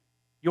you.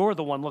 You're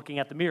the one looking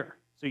at the mirror.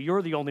 So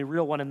you're the only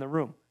real one in the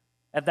room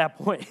at that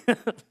point.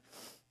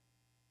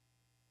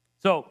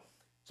 So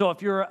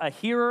if you're a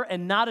hearer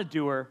and not a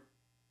doer,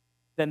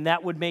 then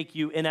that would make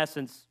you, in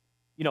essence,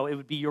 it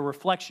would be your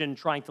reflection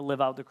trying to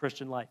live out the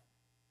Christian life.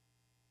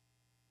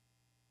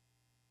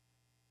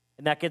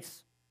 And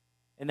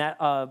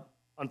that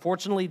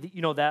unfortunately,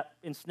 that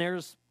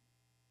ensnares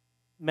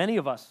many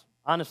of us,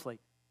 honestly.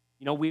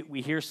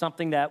 We hear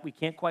something that we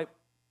can't quite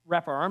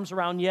wrap our arms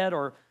around yet,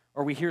 or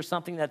we hear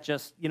something that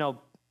just,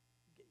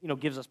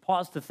 gives us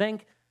pause to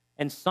think,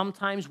 and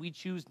sometimes we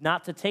choose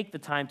not to take the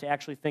time to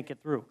actually think it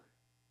through.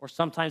 Or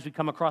sometimes we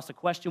come across a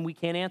question we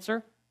can't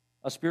answer,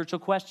 a spiritual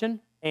question,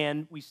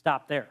 and we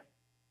stop there.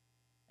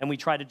 And we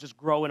try to just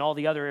grow in all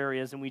the other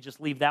areas, and we just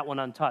leave that one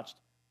untouched.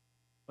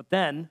 But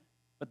then,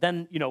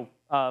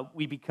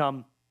 we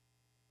become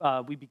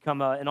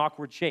an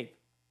awkward shape,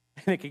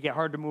 and it can get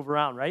hard to move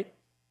around, right?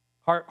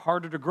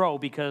 Harder to grow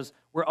because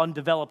we're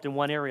undeveloped in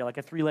one area, like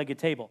a three-legged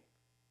table.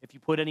 If you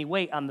put any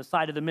weight on the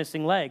side of the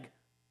missing leg,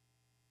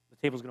 the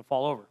table's going to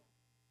fall over.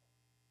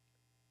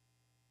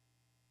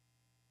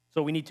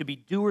 So we need to be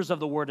doers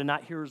of the word and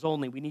not hearers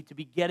only. We need to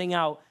be getting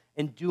out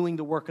and doing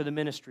the work of the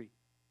ministry,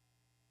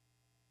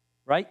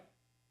 right?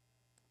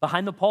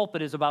 Behind the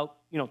pulpit is about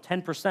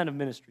 10% of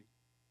ministry.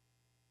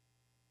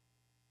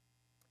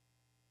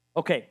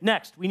 Okay,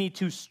 next, we need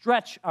to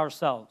stretch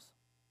ourselves.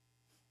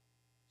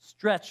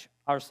 Stretch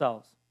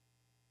ourselves.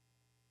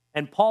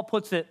 And Paul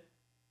puts it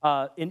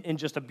in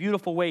just a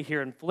beautiful way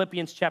here in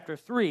Philippians chapter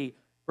 3,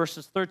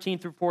 verses 13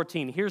 through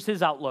 14. Here's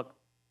his outlook.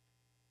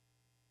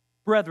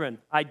 Brethren,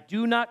 I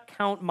do not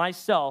count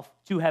myself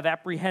to have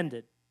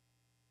apprehended,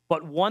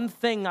 but one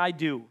thing I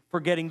do,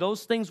 forgetting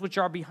those things which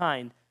are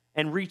behind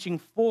and reaching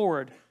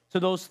forward to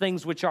those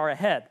things which are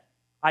ahead.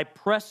 I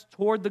press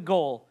toward the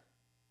goal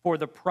for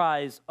the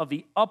prize of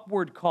the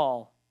upward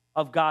call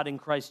of God in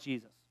Christ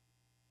Jesus.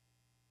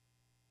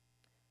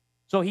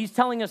 So he's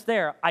telling us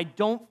there, I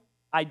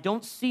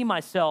don't see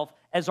myself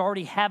as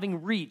already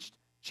having reached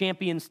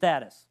champion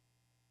status.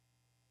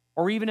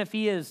 Or even if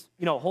he is,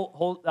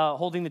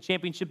 holding the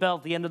championship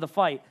belt at the end of the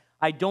fight,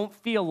 I don't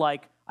feel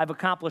like I've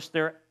accomplished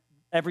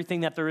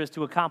everything that there is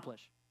to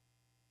accomplish.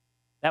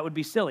 That would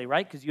be silly,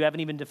 right? Because you haven't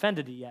even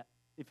defended it yet.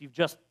 If you've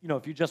just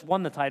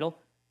won the title,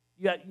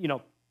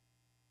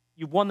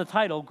 you've won the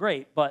title,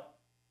 great. But,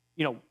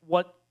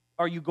 what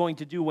are you going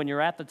to do when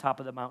you're at the top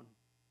of the mountain?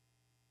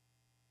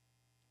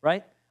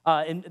 Right?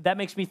 And that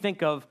makes me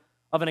think of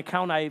an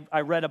account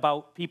I read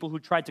about people who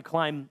tried to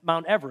climb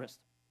Mount Everest.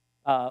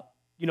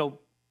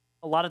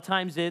 A lot of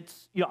times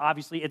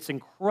obviously it's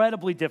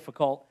incredibly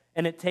difficult,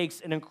 and it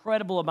takes an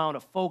incredible amount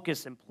of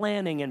focus and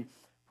planning and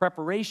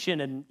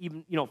preparation and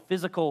even,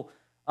 physical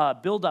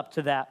build-up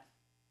to that.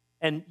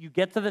 And you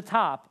get to the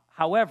top.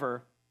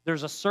 However,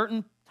 there's a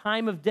certain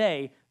time of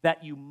day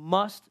that you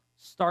must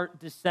start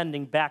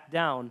descending back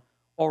down,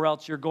 or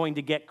else you're going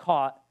to get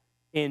caught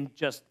in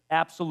just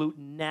absolute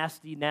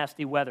nasty,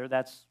 nasty weather.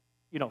 That's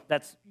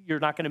you're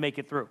not going to make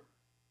it through.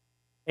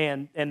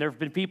 And there have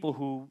been people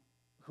who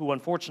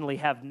unfortunately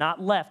have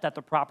not left at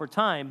the proper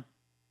time.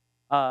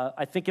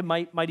 I think it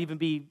might even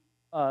be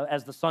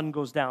as the sun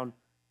goes down.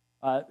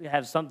 It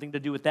has something to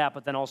do with that,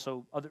 but then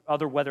also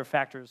other weather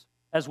factors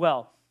as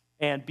well.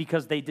 And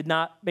because they did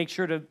not make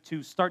sure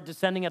to start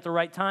descending at the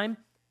right time,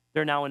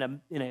 they're now in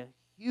a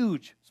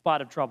huge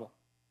spot of trouble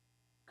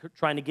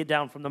trying to get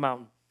down from the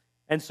mountain.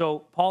 And so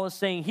Paul is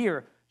saying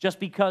here, just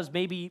because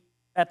maybe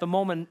at the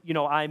moment,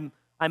 I'm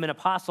an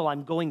apostle,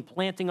 I'm going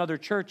planting other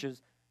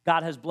churches,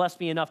 God has blessed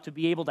me enough to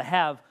be able to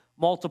have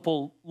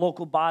multiple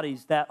local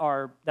bodies that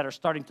are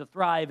starting to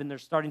thrive, and they're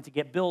starting to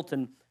get built,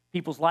 and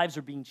people's lives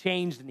are being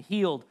changed and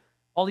healed.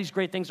 All these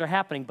great things are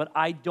happening, but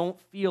I don't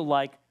feel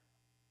like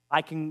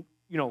I can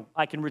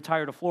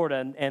retire to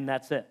Florida and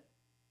that's it,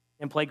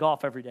 and play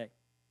golf every day.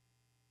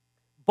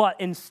 But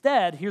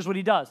instead, here's what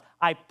he does.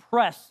 I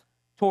press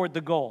toward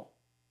the goal.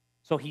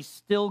 So he's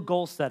still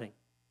goal setting,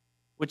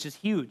 which is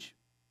huge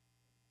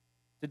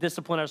to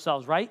discipline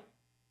ourselves, right?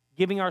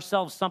 Giving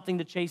ourselves something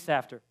to chase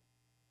after.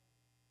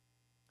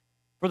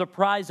 For the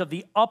prize of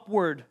the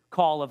upward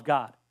call of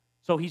God.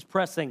 So he's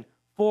pressing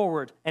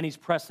forward and he's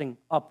pressing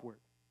upward.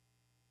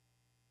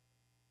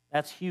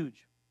 That's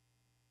huge.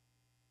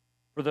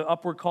 For the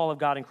upward call of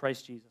God in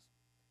Christ Jesus.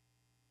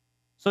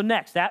 So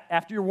next,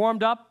 after you're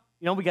warmed up,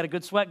 we got a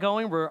good sweat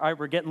going,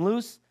 we're getting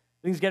loose,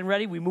 things getting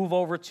ready, we move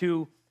over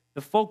to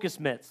the focus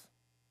mitts,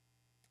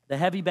 the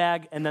heavy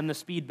bag, and then the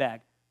speed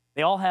bag.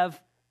 They all have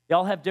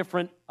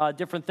different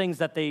things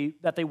that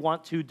they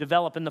want to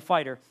develop in the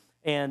fighter,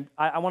 and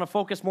I want to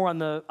focus more on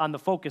the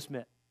focus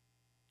mitt,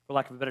 for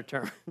lack of a better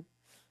term.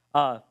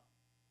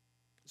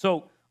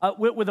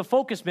 With a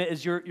focus mitt,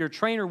 is your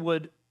trainer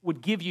would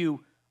give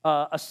you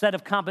a set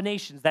of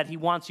combinations that he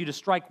wants you to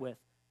strike with,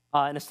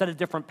 and a set of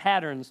different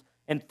patterns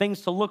and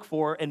things to look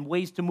for and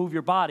ways to move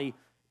your body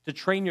to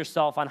train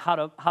yourself on how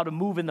to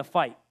move in the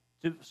fight.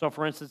 So,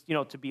 for instance,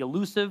 to be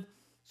elusive,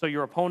 so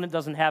your opponent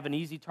doesn't have an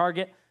easy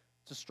target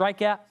to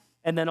strike at,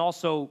 and then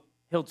also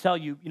he'll tell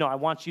you, I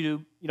want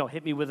you to,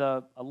 hit me with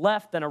a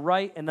left, then a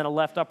right, and then a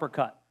left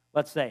uppercut,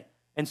 let's say.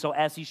 And so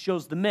as he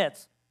shows the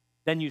mitts,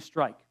 then you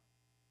strike.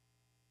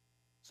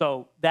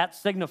 So that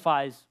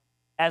signifies,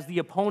 as the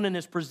opponent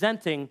is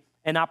presenting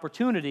an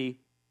opportunity,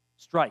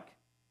 strike.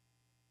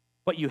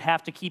 But you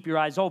have to keep your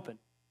eyes open.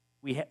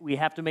 We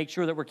have to make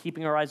sure that we're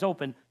keeping our eyes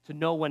open to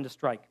know when to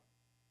strike,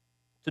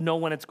 to know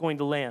when it's going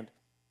to land.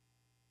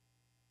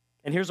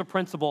 And here's a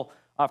principle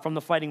from the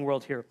fighting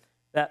world here,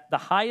 that the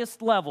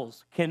highest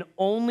levels can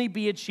only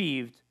be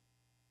achieved,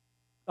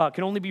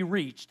 can only be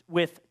reached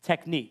with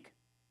technique.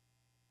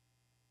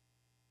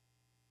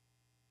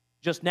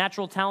 Just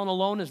natural talent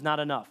alone is not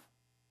enough.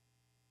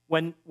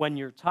 When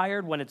you're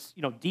tired, when it's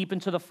deep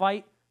into the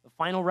fight, the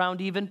final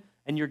round even,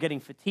 and you're getting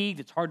fatigued,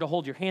 it's hard to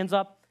hold your hands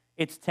up,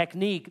 it's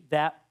technique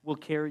that will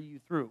carry you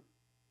through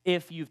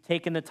if you've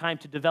taken the time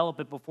to develop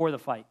it before the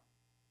fight.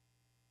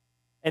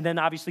 And then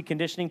obviously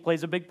conditioning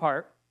plays a big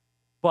part,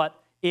 but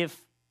if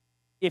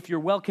you're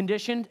well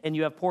conditioned and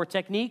you have poor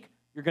technique,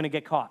 you're going to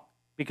get caught,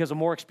 because a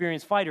more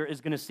experienced fighter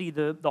is going to see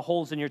the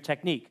holes in your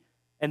technique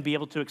and be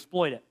able to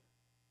exploit it.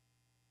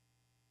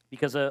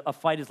 Because a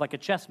fight is like a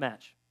chess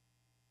match,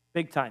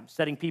 big time,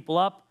 setting people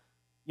up,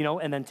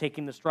 and then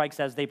taking the strikes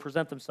as they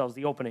present themselves,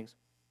 the openings.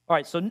 All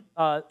right, so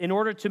in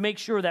order to make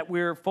sure that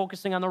we're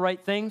focusing on the right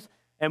things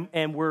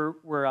and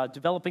we're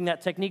developing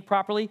that technique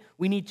properly,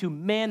 we need to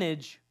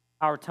manage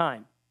our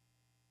time.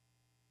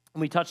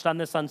 And we touched on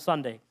this on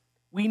Sunday.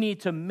 We need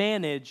to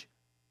manage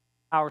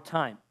our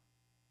time.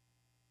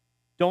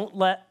 Don't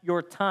let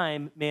your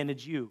time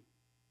manage you.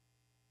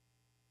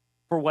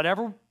 For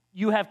whatever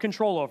you have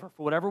control over,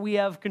 for whatever we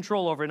have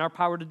control over in our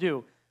power to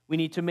do, we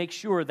need to make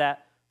sure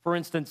that, for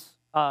instance,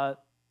 a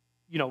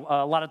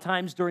lot of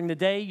times during the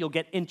day, you'll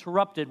get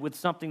interrupted with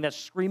something that's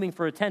screaming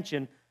for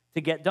attention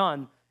to get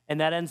done,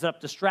 and that ends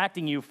up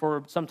distracting you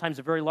for sometimes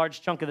a very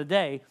large chunk of the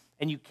day,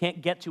 and you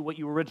can't get to what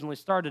you originally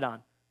started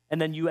on. And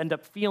then you end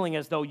up feeling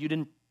as though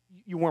you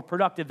weren't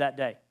productive that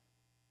day.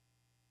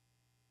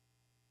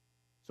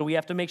 So we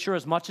have to make sure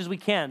as much as we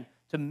can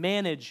to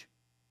manage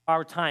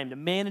our time, to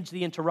manage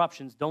the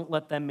interruptions. Don't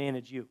let them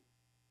manage you.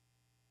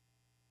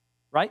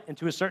 Right? And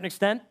to a certain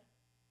extent,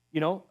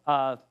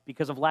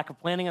 because of lack of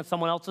planning on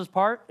someone else's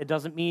part, it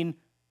doesn't mean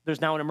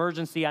there's now an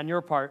emergency on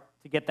your part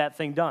to get that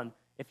thing done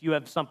if you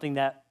have something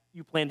that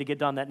you plan to get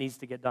done that needs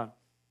to get done.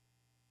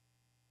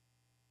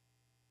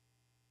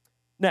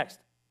 Next,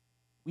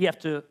 we have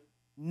to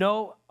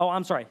know,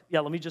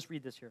 let me just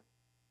read this here.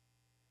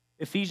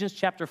 Ephesians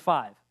chapter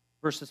 5,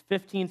 verses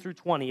 15 through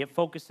 20, it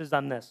focuses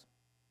on this.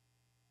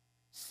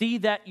 See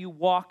that you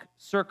walk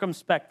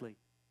circumspectly,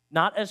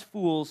 not as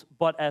fools,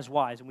 but as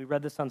wise. And we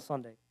read this on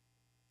Sunday.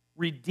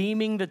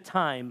 Redeeming the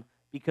time,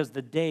 because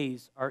the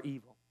days are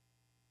evil.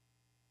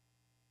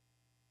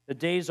 The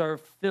days are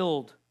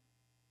filled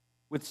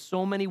with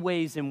so many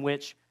ways in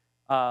which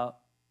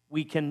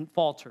we can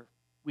falter.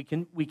 We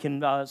can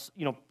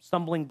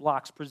stumbling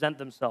blocks present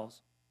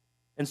themselves.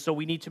 And so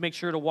we need to make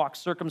sure to walk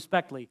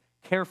circumspectly,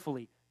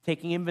 carefully,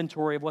 taking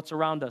inventory of what's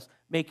around us,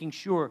 making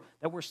sure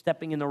that we're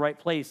stepping in the right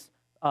place,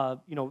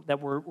 that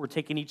we're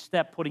taking each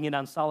step, putting it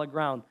on solid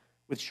ground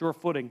with sure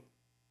footing.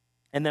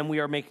 And then we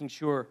are making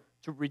sure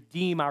to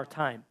redeem our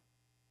time,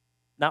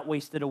 not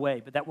waste it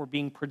away, but that we're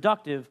being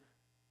productive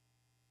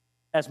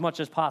as much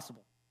as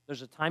possible.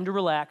 There's a time to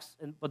relax,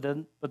 but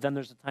then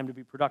there's a time to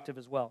be productive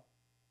as well.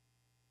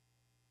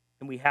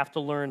 And we have to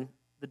learn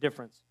the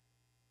difference.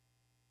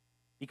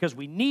 Because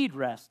we need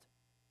rest,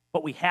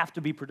 but we have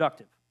to be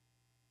productive.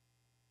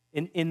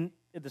 In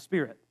the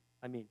spirit,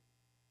 and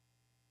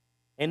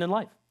in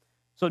life.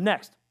 So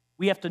next,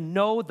 We have to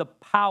know the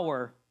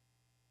power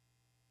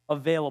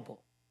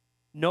available.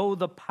 Know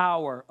the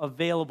power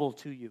available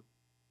to you.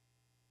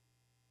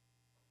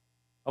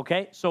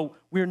 Okay? So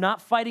we're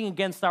not fighting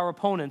against our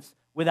opponents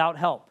without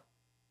help.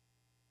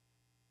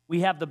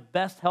 We have the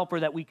best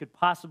helper that we could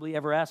possibly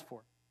ever ask for.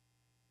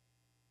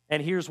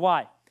 And here's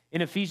why.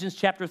 In Ephesians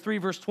chapter 3,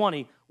 verse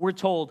 20, we're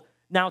told,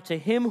 now to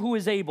him who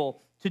is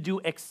able to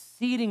do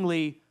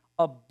exceedingly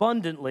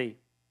abundantly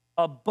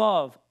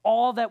above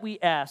all that we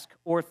ask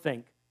or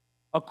think,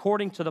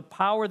 according to the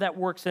power that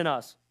works in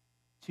us,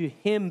 to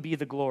him be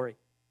the glory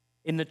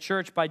in the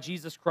church by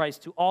Jesus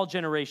Christ to all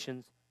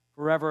generations,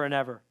 forever and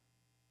ever.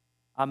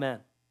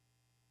 Amen.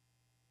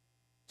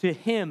 To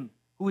him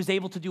who is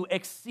able to do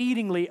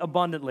exceedingly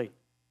abundantly.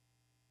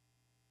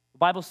 The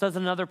Bible says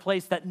in another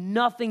place that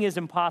nothing is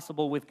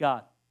impossible with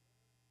God.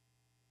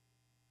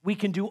 We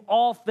can do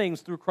all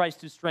things through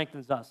Christ who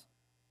strengthens us.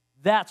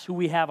 That's who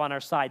we have on our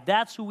side.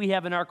 That's who we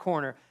have in our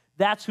corner.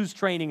 That's who's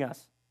training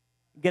us,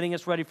 getting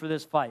us ready for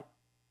this fight.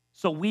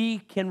 So we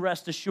can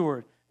rest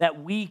assured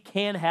that we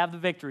can have the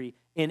victory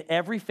in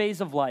every phase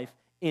of life,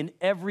 in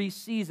every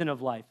season of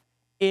life,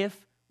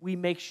 if we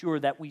make sure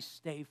that we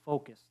stay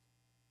focused.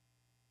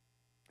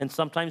 And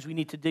sometimes we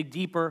need to dig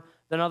deeper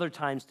than other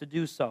times to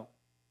do so.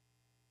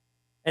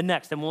 And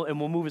next, and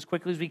we'll move as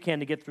quickly as we can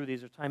to get through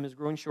these. Our time is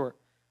growing short.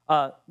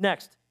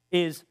 Next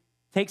is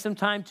take some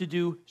time to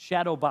do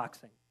shadow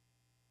boxing.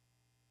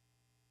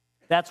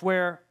 That's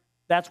where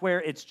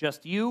it's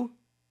just you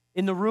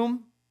in the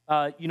room.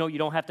 You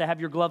don't have to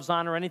have your gloves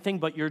on or anything,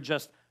 but you're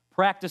just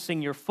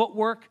practicing your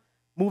footwork,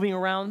 moving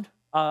around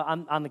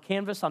on the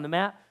canvas, on the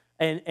mat,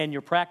 and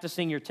you're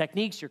practicing your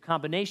techniques, your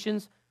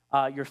combinations,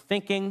 you're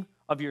thinking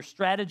of your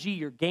strategy,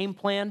 your game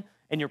plan,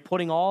 and you're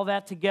putting all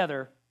that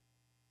together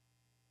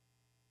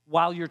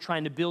while you're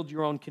trying to build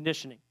your own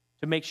conditioning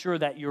to make sure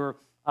that you're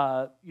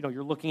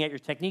looking at your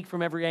technique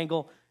from every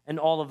angle and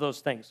all of those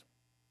things.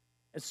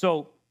 And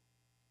so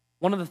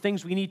one of the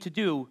things we need to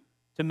do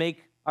to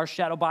make our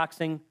shadow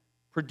boxing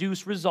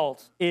produce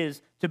results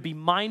is to be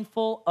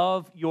mindful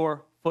of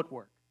your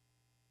footwork.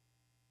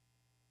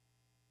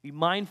 Be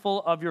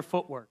mindful of your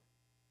footwork.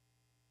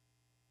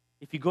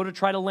 If you go to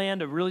try to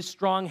land a really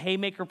strong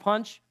haymaker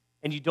punch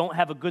and you don't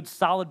have a good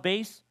solid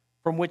base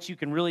from which you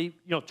can really,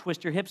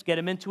 twist your hips, get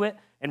them into it,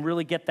 and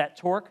really get that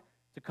torque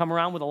to come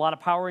around with a lot of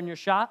power in your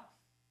shot,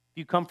 if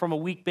you come from a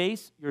weak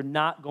base, you're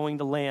not going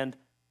to land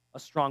a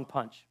strong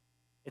punch.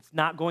 It's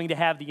not going to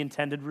have the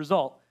intended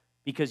result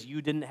because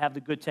you didn't have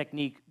the good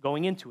technique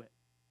going into it.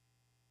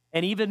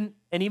 And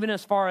even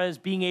as far as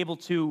being able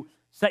to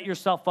set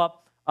yourself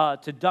up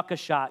to duck a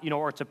shot,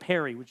 or to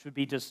parry, which would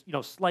be just,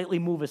 slightly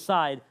move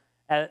aside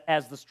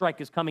as the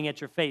strike is coming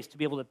at your face, to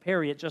be able to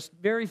parry it, just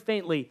very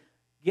faintly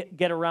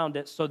get around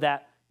it so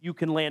that you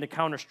can land a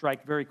counter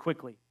strike very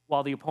quickly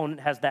while the opponent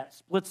has that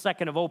split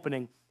second of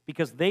opening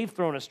because they've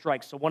thrown a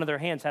strike, so one of their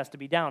hands has to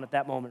be down at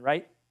that moment,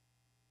 right?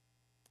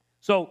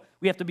 So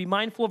we have to be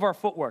mindful of our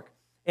footwork.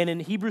 And in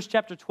Hebrews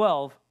chapter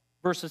 12,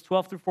 verses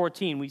 12 through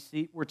 14,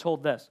 we're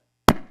told this.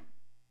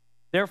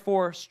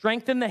 Therefore,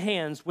 strengthen the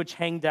hands which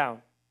hang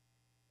down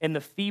and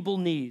the feeble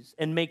knees,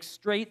 and make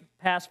straight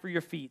paths for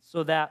your feet,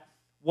 so that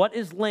what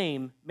is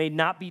lame may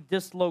not be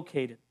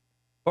dislocated,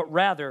 but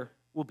rather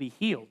will be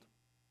healed.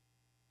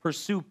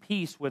 Pursue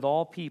peace with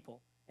all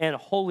people and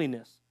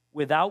holiness,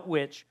 without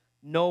which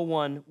no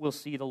one will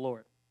see the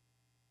Lord.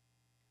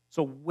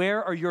 So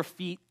where are your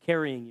feet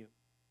carrying you?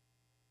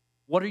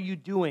 What are you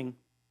doing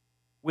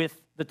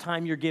with the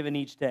time you're given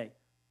each day?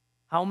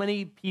 How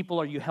many people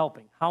are you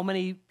helping? How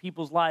many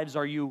people's lives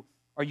are you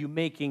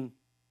making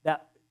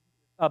that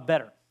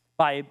better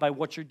by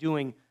what you're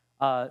doing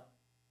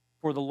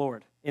for the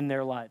Lord in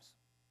their lives?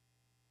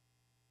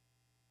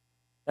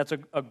 That's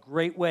a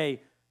great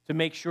way to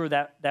make sure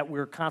that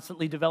we're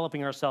constantly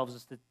developing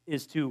ourselves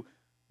is to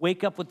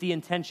wake up with the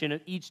intention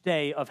of each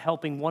day of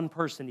helping one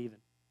person even.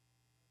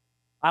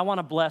 I want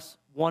to bless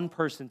one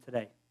person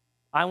today.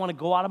 I want to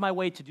go out of my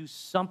way to do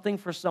something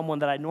for someone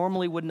that I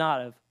normally would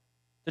not have,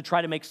 to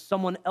try to make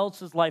someone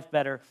else's life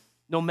better,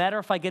 no matter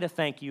if I get a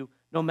thank you,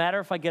 no matter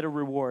if I get a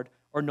reward,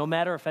 or no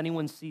matter if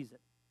anyone sees it.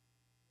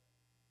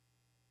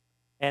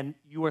 And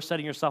you are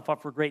setting yourself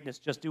up for greatness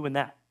just doing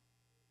that.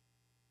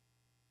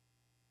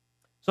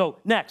 So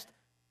next,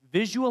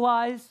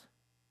 visualize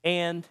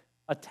and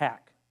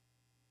attack.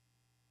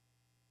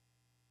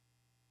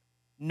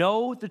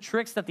 Know the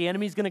tricks that the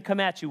enemy is going to come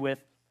at you with,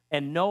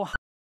 and know how.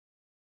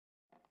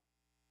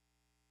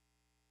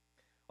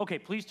 Okay,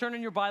 please turn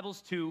in your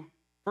Bibles to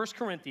 1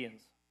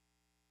 Corinthians.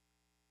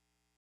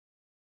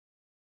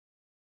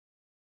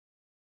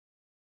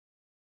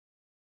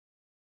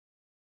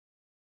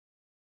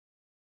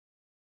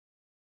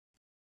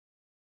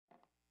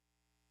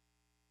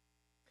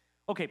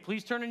 Okay,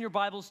 please turn in your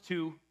Bibles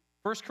to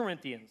 1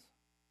 Corinthians.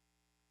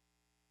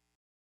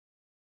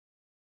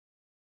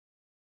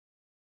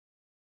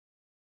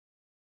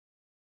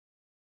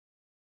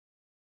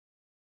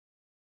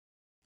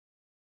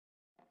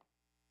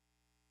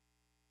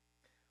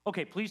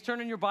 Okay, please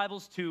turn in your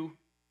Bibles to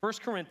 1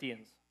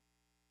 Corinthians.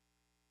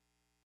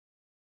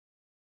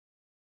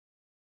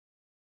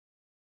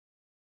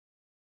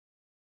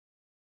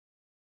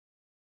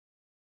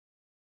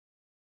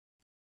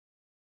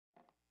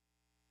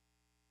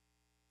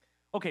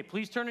 Okay,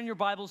 please turn in your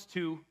Bibles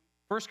to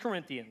 1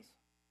 Corinthians.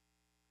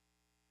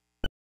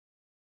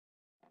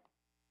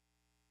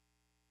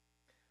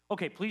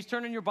 Okay, please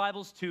turn in your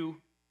Bibles to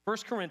 1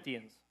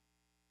 Corinthians.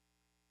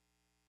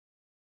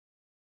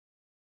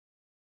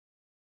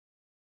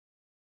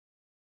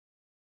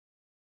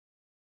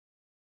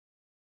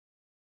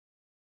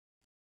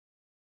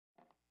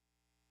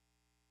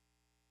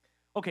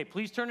 Okay,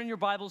 please turn in your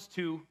Bibles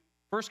to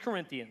 1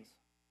 Corinthians.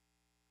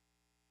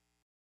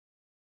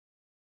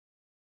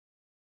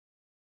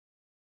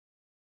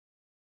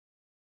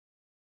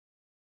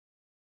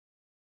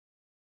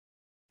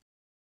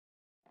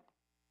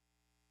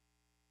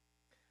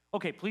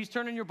 Okay, please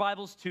turn in your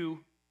Bibles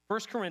to 1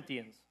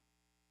 Corinthians.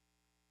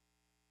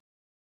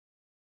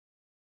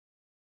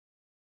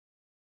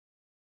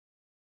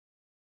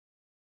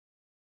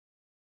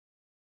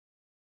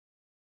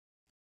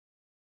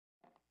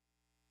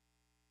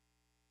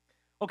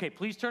 Okay,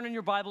 please turn in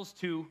your Bibles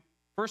to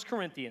 1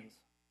 Corinthians.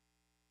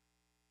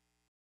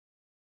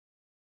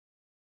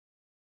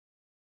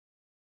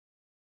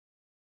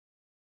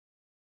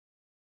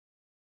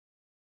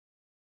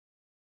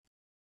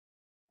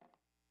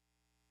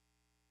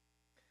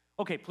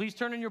 Okay, please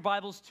turn in your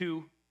Bibles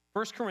to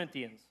 1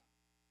 Corinthians.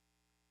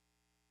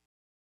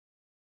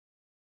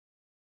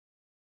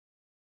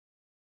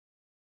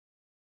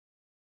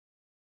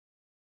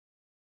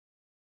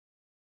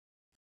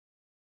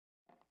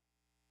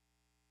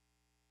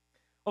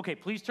 Okay,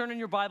 please turn in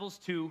your Bibles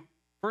to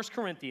 1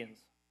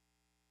 Corinthians.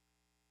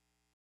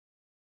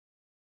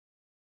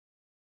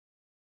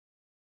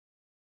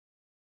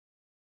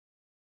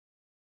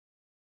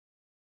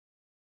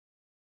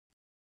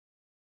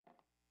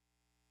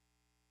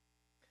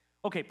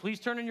 Okay, please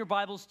turn in your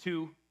Bibles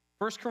to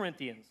 1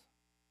 Corinthians.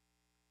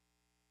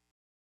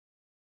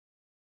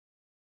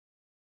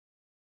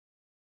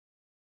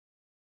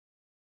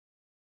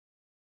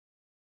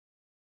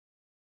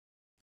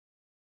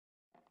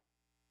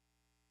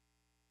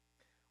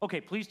 Okay,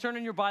 please turn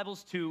in your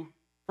Bibles to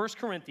 1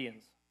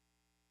 Corinthians.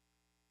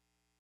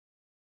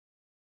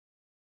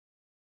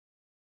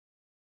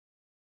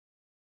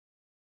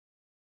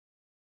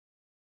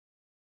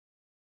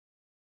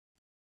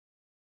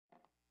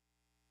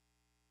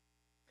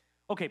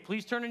 Okay,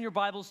 please turn in your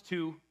Bibles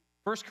to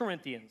 1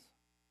 Corinthians.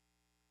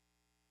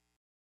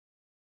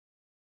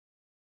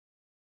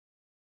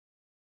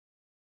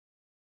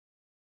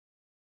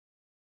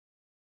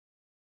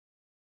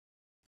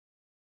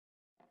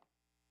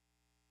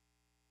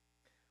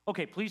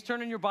 Okay, please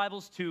turn in your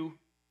Bibles to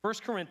 1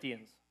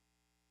 Corinthians.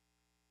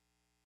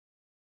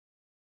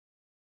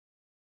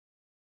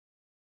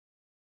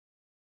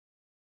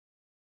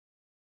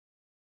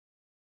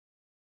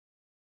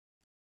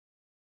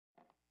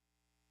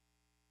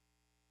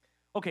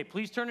 Okay,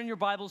 please turn in your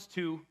Bibles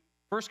to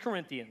 1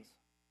 Corinthians.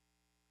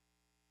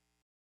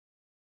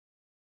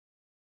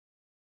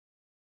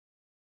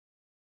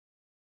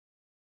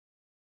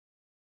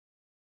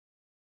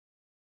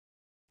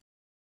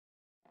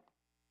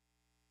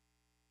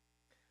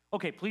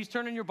 Okay, please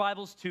turn in your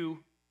Bibles to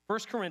 1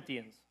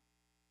 Corinthians.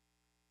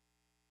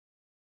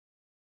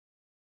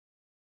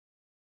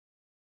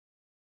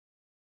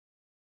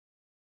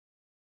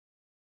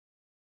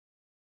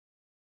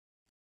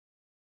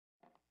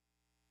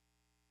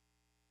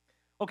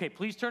 Okay,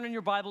 please turn in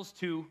your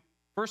Bibles to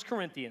 1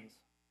 Corinthians.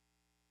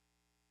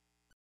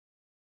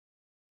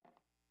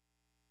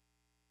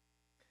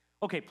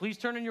 Okay, please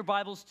turn in your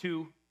Bibles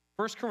to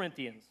 1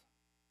 Corinthians.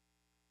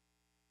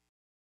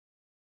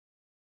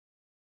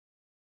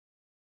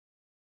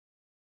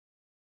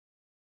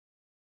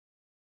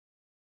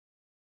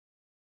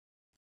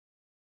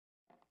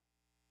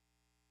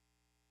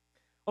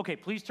 Okay,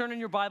 please turn in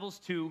your Bibles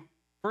to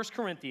 1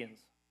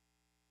 Corinthians.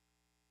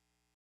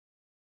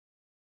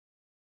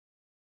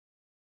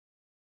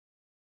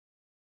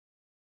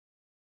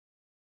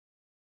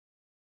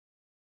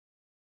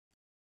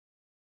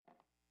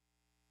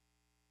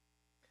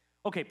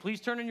 Okay, please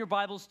turn in your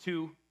Bibles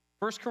to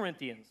 1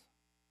 Corinthians.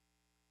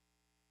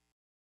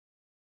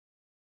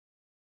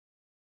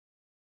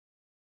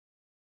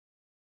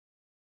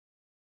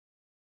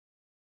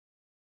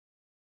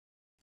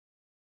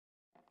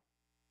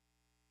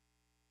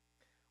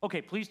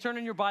 Okay, please turn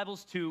in your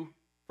Bibles to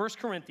 1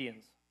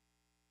 Corinthians.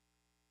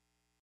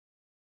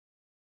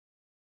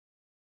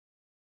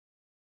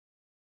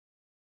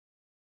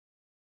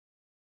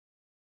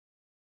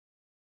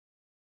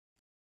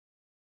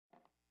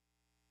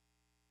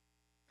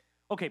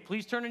 Okay,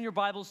 please turn in your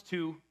Bibles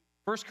to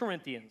 1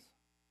 Corinthians.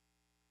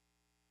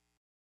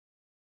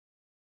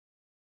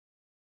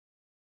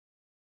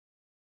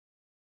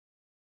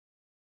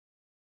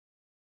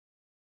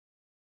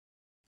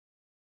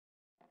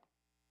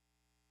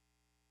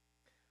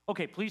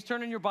 Okay, please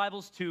turn in your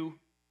Bibles to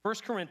 1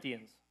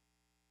 Corinthians.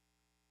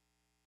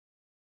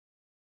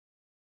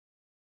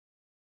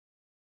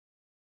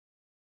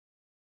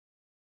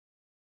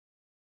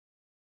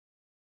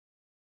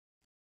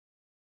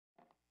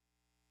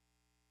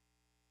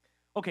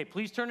 Okay,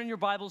 please turn in your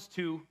Bibles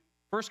to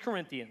 1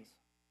 Corinthians.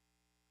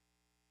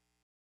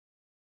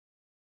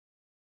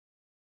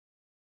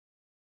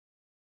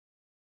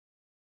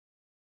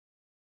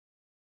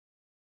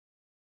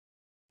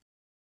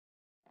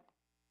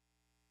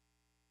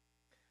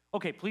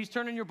 Okay, please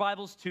turn in your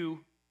Bibles to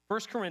 1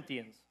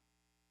 Corinthians.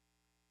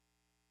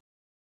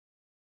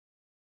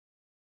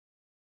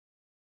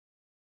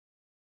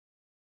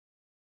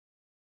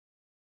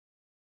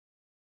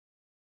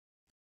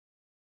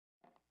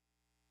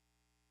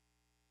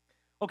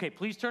 Okay,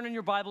 please turn in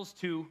your Bibles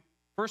to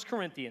 1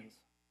 Corinthians.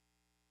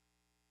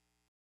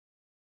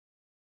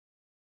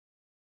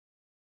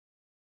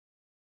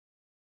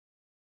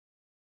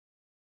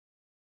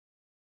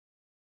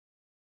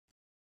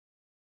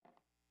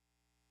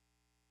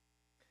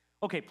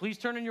 Okay, please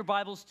turn in your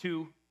Bibles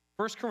to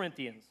 1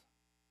 Corinthians.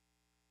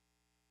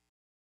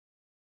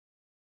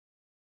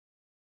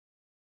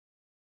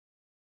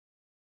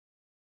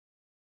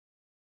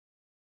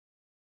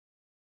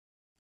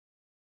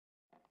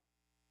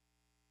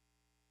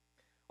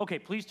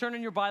 Okay, please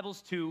turn in your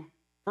Bibles to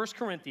 1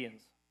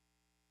 Corinthians.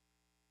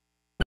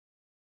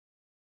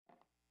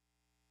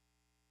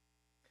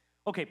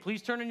 Okay,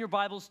 please turn in your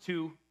Bibles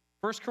to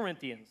 1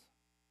 Corinthians.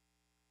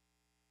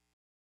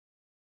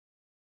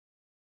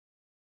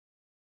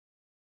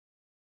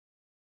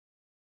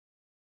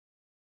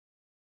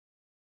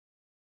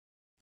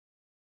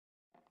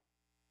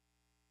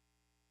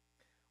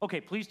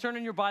 Okay, please turn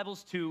in your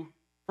Bibles to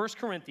 1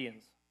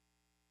 Corinthians.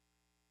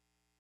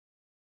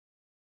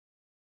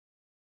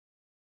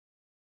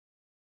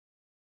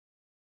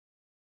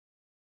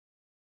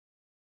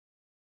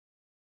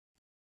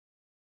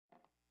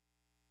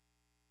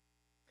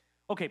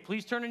 Okay,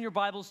 please turn in your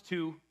Bibles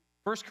to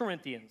 1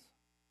 Corinthians.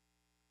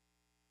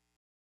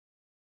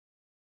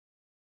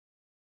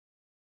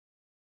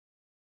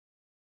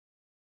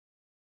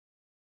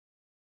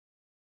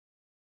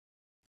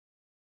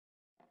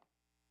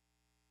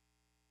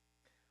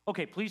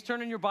 Okay, please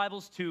turn in your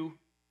Bibles to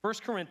 1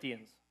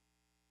 Corinthians.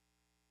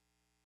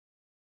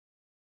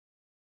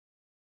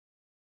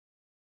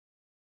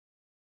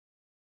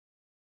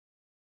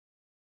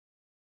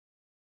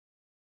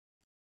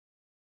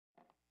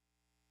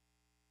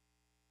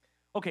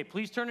 Okay,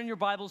 please turn in your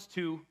Bibles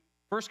to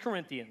 1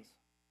 Corinthians.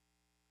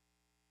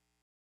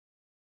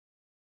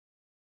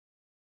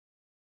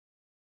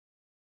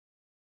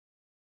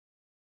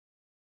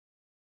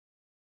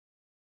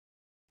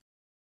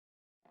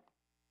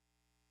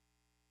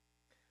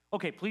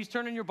 Okay, please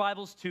turn in your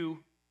Bibles to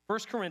 1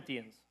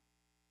 Corinthians.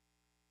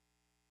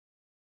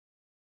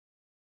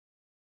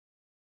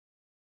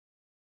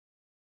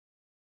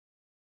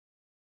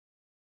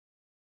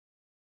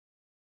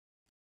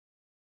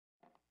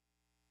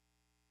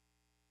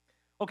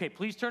 Okay,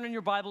 please turn in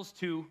your Bibles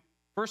to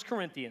 1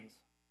 Corinthians.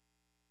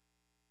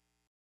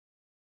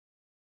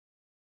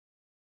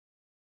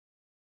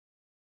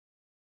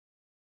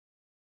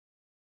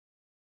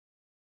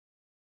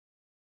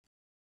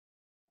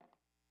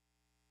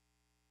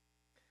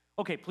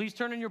 Okay, please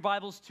turn in your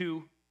Bibles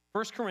to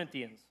 1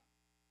 Corinthians.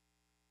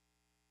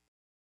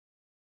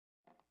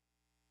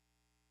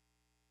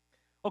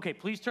 Okay,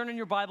 please turn in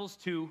your Bibles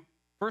to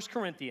 1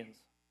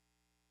 Corinthians.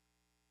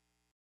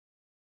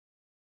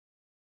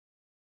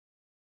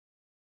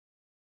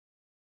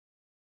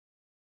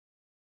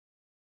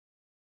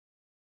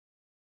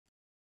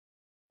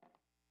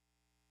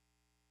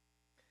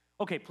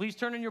 Okay, please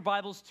turn in your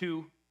Bibles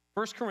to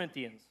 1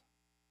 Corinthians.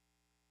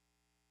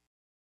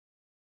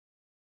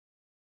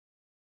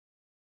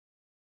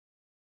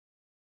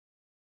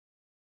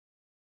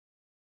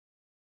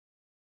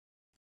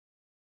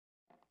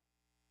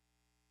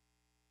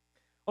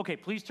 Okay,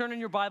 please turn in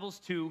your Bibles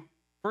to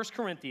 1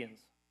 Corinthians.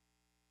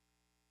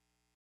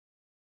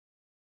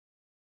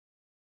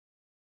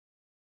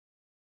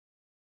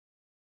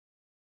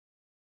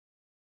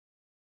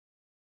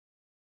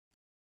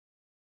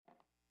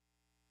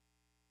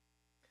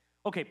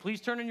 Okay, please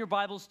turn in your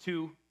Bibles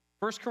to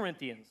 1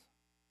 Corinthians.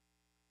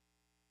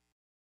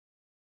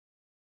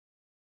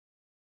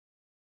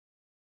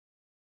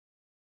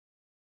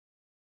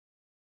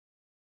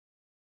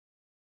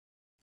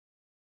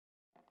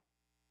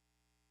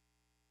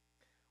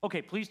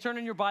 Okay, please turn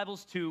in your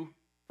Bibles to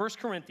 1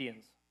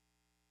 Corinthians.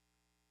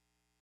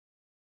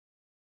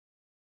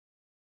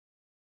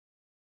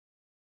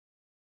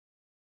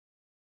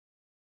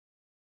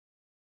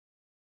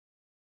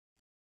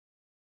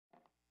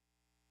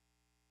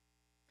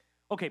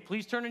 Okay,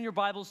 please turn in your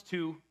Bibles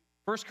to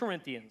 1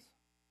 Corinthians.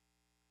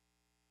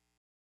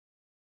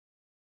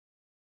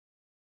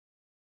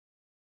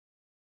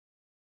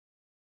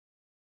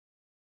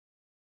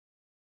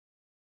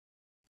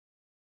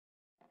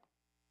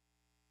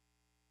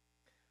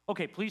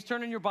 Okay, please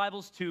turn in your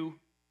Bibles to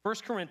 1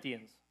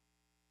 Corinthians.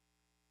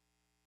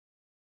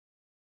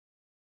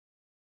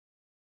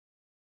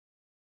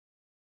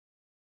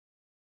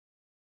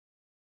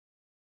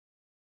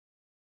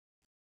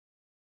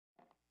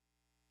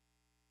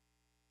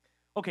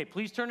 Okay,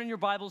 please turn in your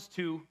Bibles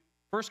to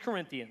 1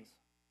 Corinthians.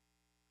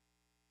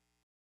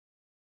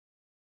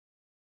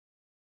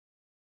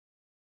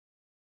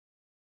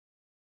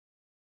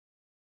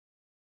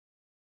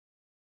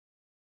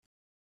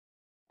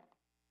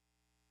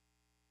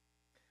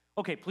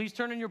 Okay, please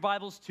turn in your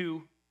Bibles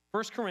to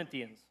 1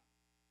 Corinthians.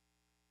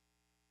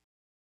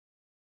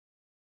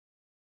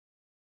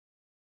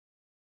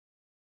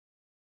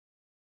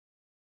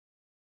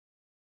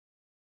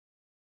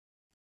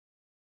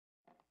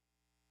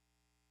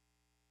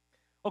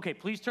 Okay,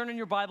 please turn in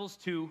your Bibles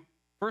to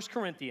 1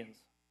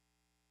 Corinthians.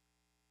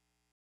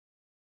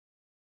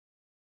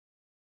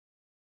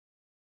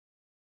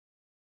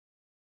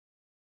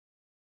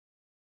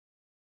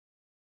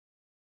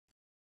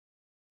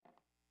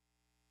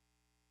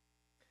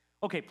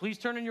 Okay, please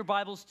turn in your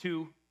Bibles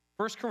to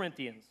 1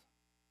 Corinthians.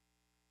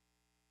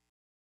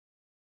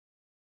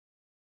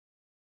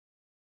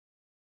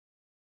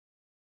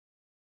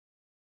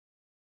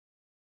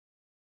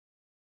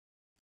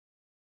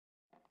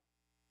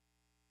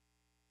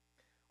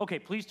 Okay,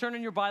 please turn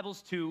in your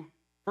Bibles to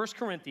 1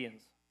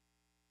 Corinthians.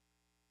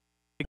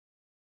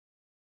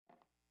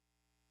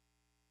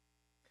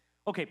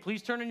 Okay,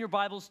 please turn in your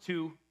Bibles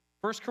to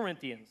 1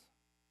 Corinthians.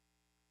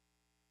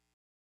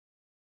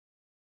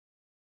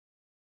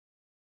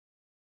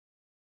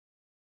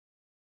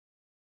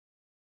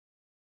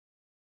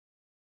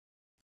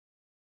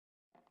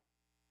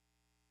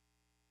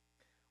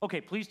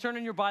 Okay, please turn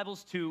in your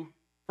Bibles to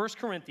 1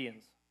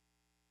 Corinthians.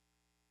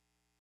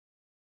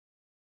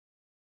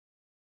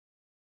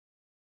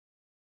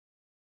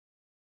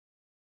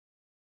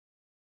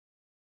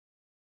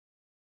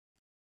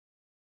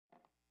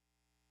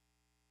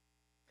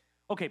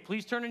 Okay,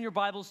 please turn in your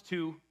Bibles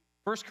to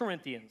 1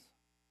 Corinthians.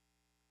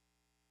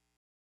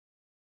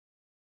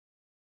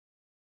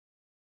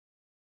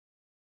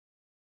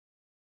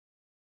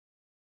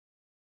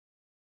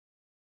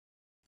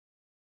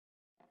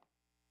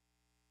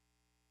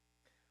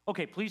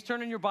 Okay, please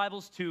turn in your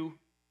Bibles to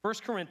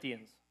 1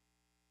 Corinthians.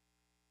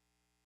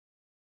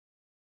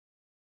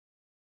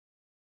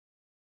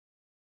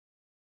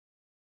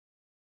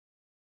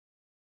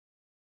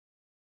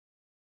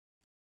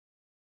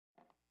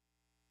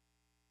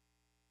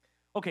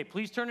 Okay,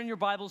 please turn in your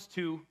Bibles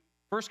to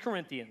 1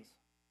 Corinthians.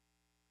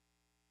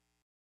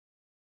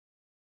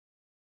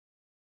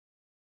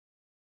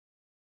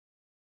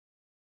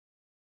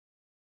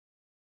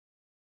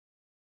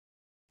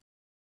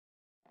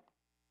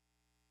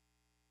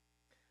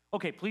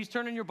 Okay, please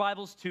turn in your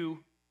Bibles to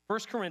 1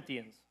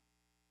 Corinthians.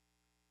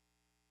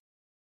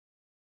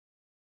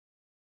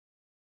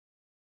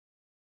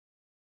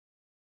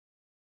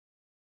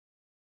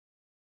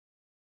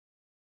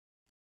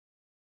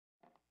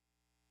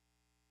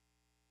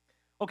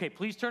 Okay,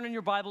 please turn in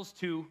your Bibles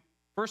to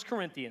 1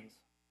 Corinthians.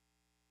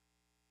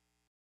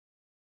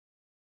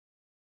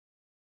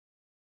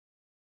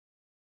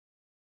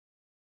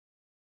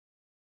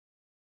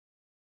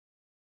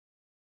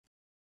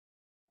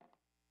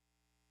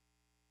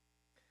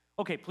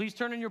 Okay, please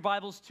turn in your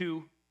Bibles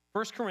to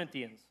 1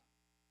 Corinthians.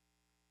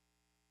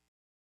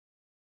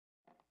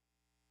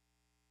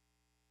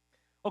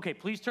 Okay,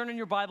 please turn in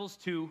your Bibles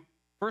to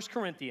 1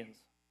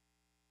 Corinthians.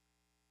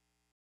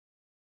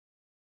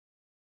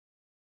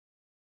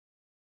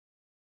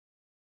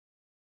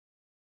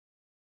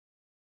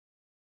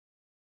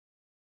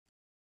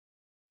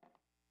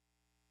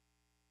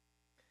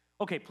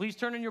 Okay, please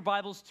turn in your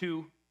Bibles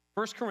to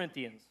 1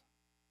 Corinthians.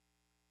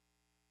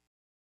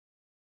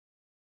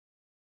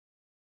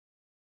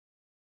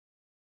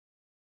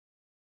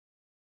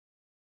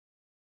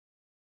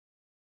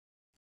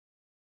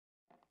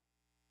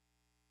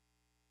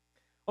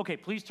 Okay,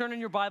 please turn in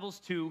your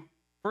Bibles to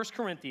 1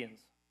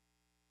 Corinthians.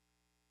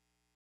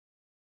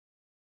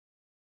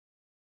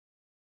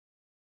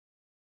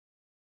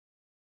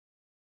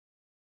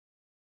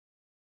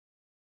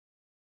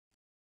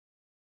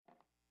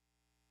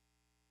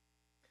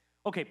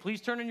 Okay, please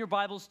turn in your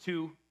Bibles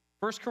to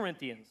 1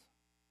 Corinthians.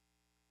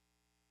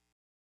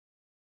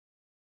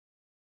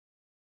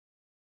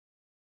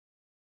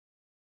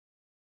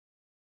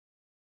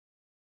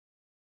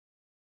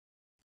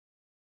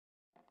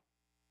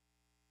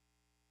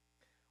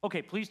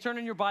 Okay, please turn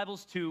in your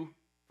Bibles to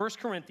 1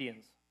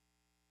 Corinthians.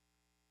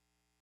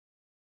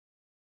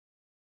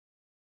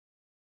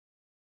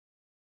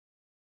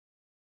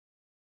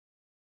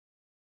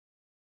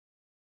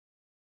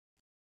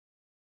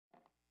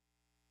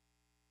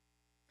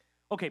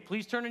 Okay,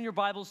 please turn in your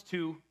Bibles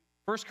to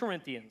 1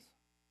 Corinthians.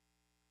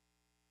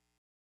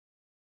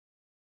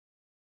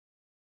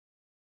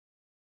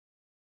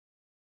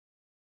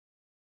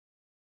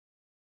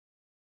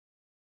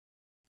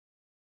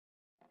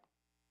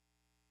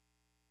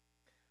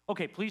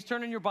 Okay, please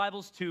turn in your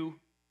Bibles to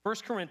 1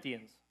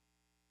 Corinthians.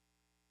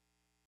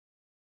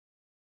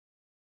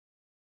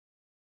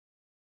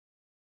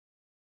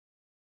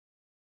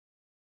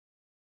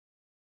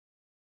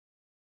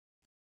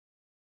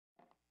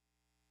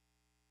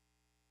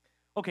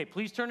 Okay,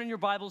 please turn in your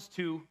Bibles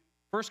to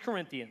 1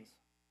 Corinthians.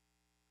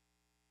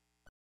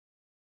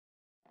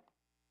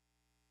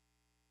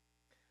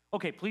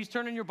 Okay, please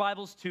turn in your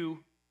Bibles to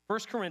 1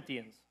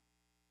 Corinthians.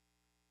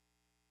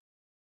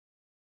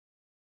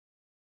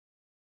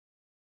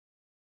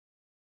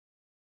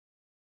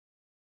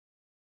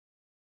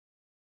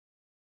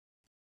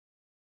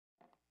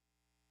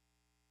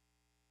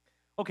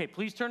 Okay,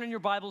 please turn in your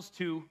Bibles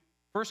to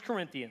 1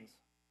 Corinthians.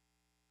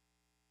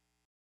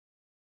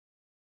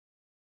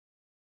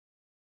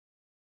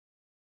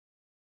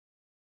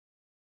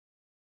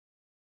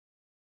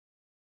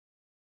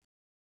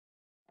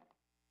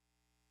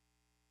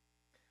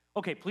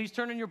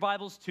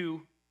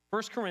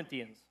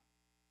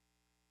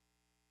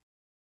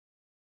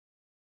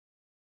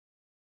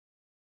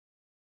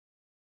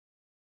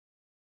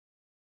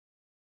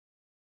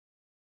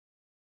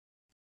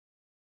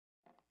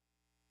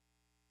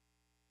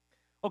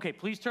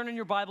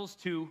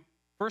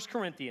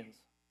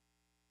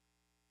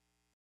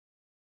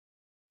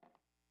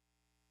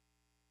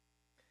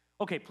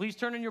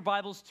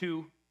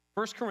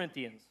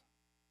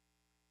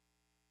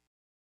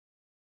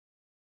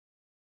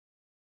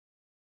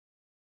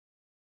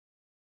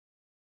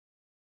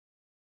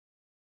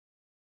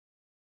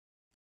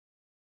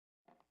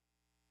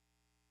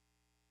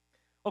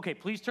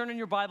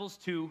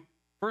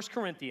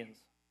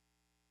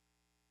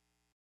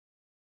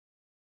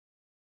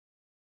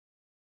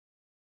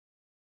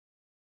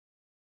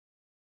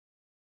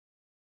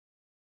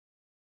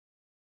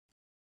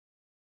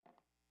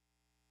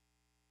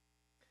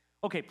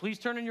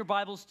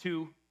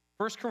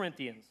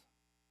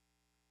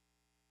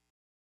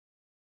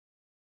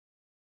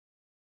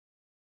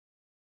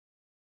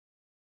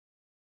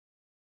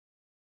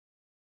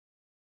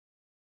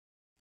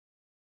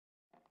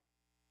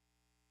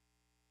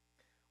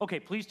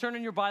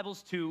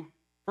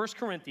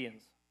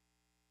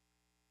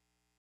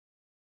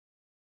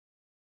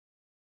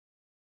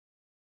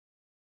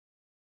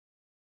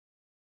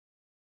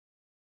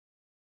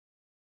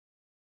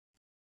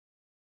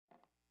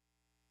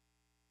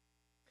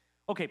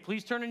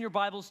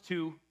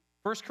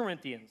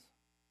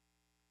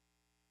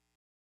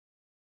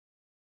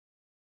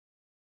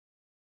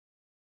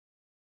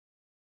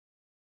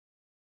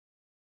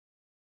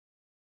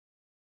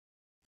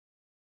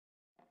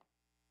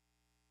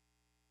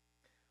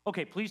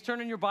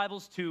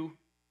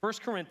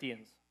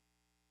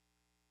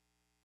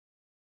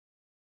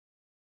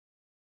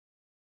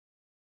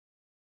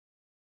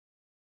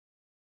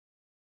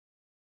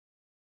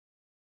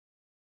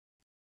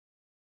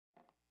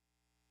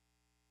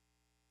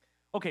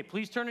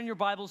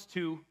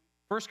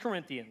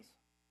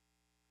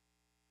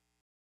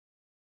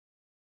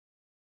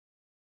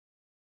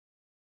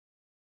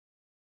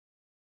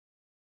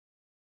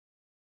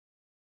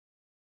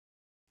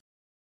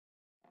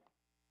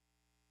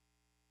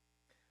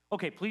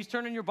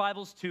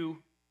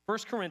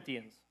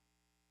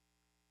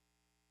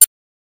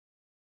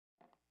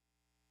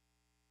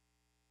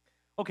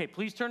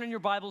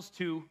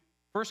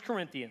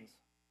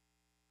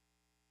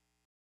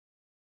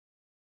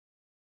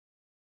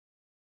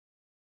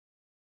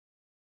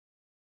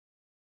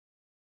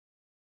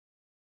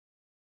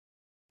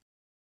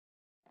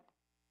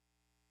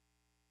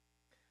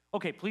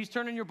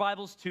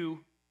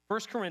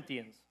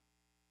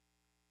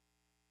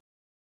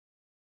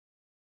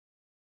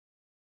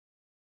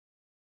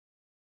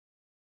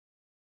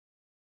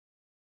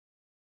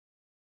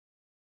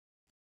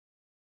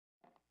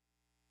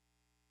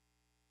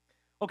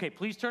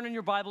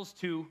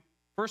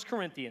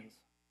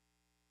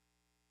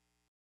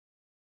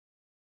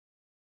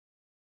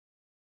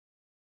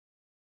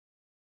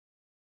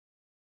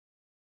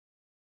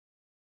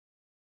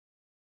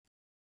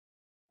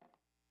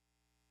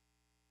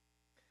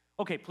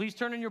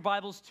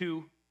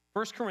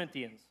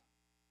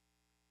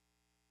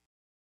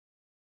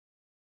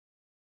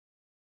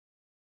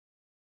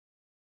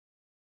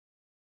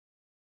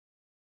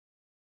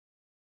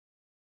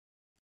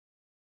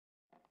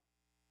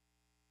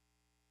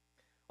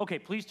 Okay,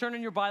 please turn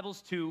in your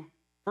Bibles to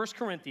 1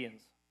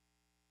 Corinthians.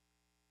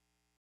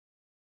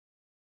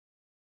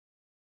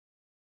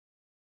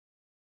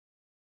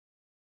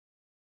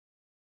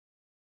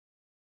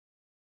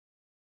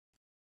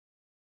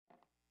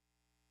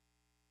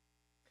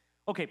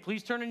 Okay,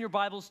 please turn in your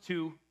Bibles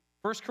to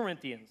 1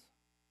 Corinthians.